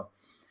months ago.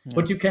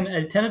 What you can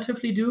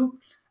alternatively do,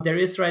 There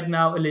is right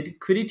now a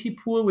liquidity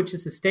pool, which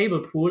is a stable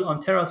pool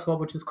on TerraSwap,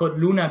 which is called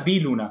Luna B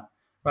Luna,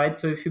 right?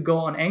 So if you go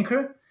on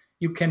Anchor,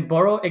 you can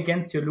borrow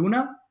against your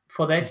Luna.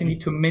 For that, you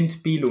need to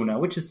mint B Luna,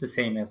 which is the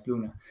same as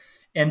Luna.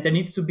 And there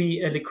needs to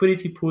be a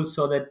liquidity pool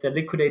so that the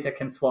liquidator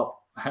can swap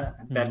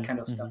that kind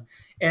of stuff.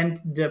 And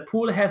the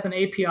pool has an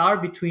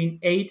APR between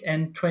 8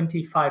 and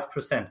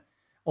 25%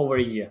 over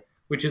a year,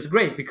 which is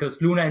great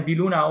because Luna and B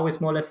Luna are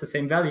always more or less the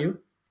same value.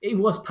 It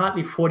was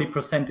partly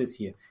 40% this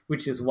year,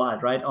 which is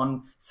wild, right?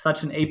 On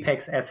such an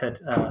apex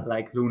asset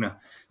like Luna.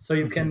 So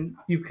you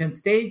can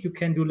stake, you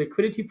can do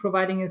liquidity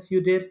providing as you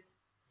did.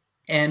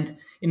 And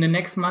in the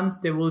next months,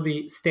 there will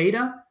be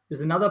Stata,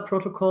 is another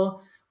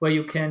protocol where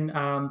you can,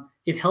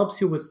 it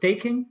helps you with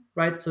staking,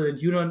 right? So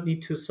that you don't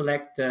need to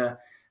select the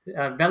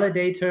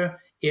validator.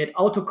 It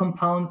auto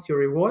compounds your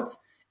rewards,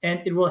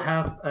 and it will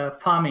have a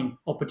farming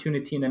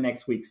opportunity in the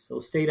next weeks. So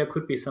Stata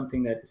could be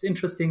something that is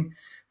interesting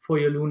for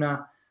your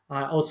Luna.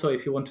 Also,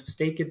 if you want to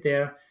stake it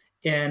there.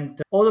 And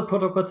all the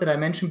protocols that I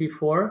mentioned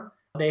before,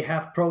 they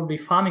have probably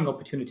farming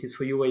opportunities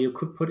for you where you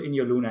could put in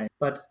your Luna.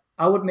 But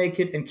I would make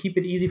it and keep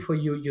it easy for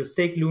you. You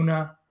stake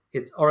Luna.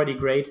 It's already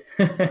great.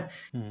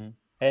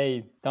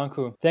 Hey,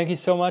 Danku. Thank you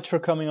so much for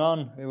coming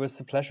on. It was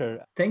a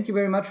pleasure. Thank you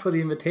very much for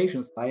the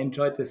invitations. I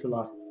enjoyed this a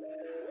lot.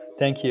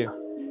 Thank you.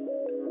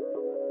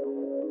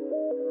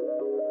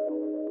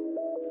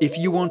 If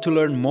you want to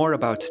learn more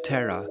about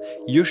Terra,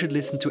 you should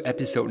listen to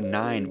episode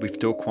 9 with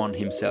Do Kwon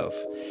himself.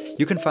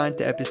 You can find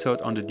the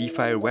episode on the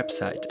DeFi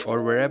website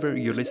or wherever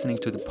you're listening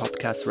to the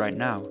podcast right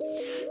now.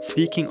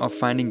 Speaking of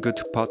finding good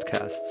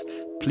podcasts,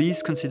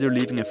 please consider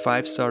leaving a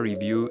 5-star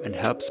review and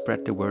help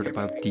spread the word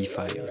about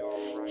DeFi.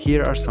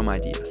 Here are some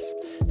ideas.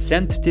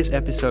 Send this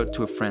episode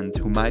to a friend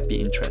who might be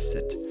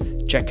interested.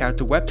 Check out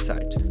the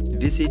website.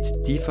 Visit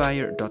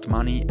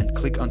defire.money and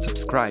click on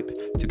subscribe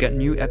to get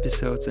new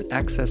episodes and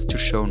access to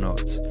show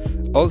notes.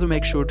 Also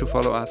make sure to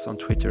follow us on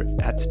Twitter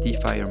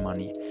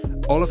 @defire.money.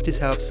 All of this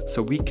helps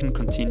so we can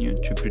continue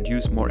to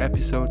produce more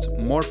episodes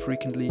more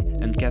frequently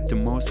and get the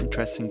most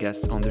interesting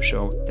guests on the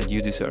show that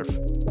you deserve.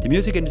 The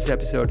music in this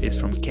episode is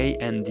from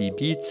KND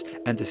Beats,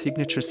 and the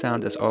signature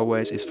sound as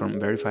always is from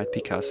Verified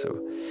Picasso.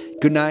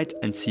 Good night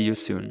and see you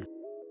soon.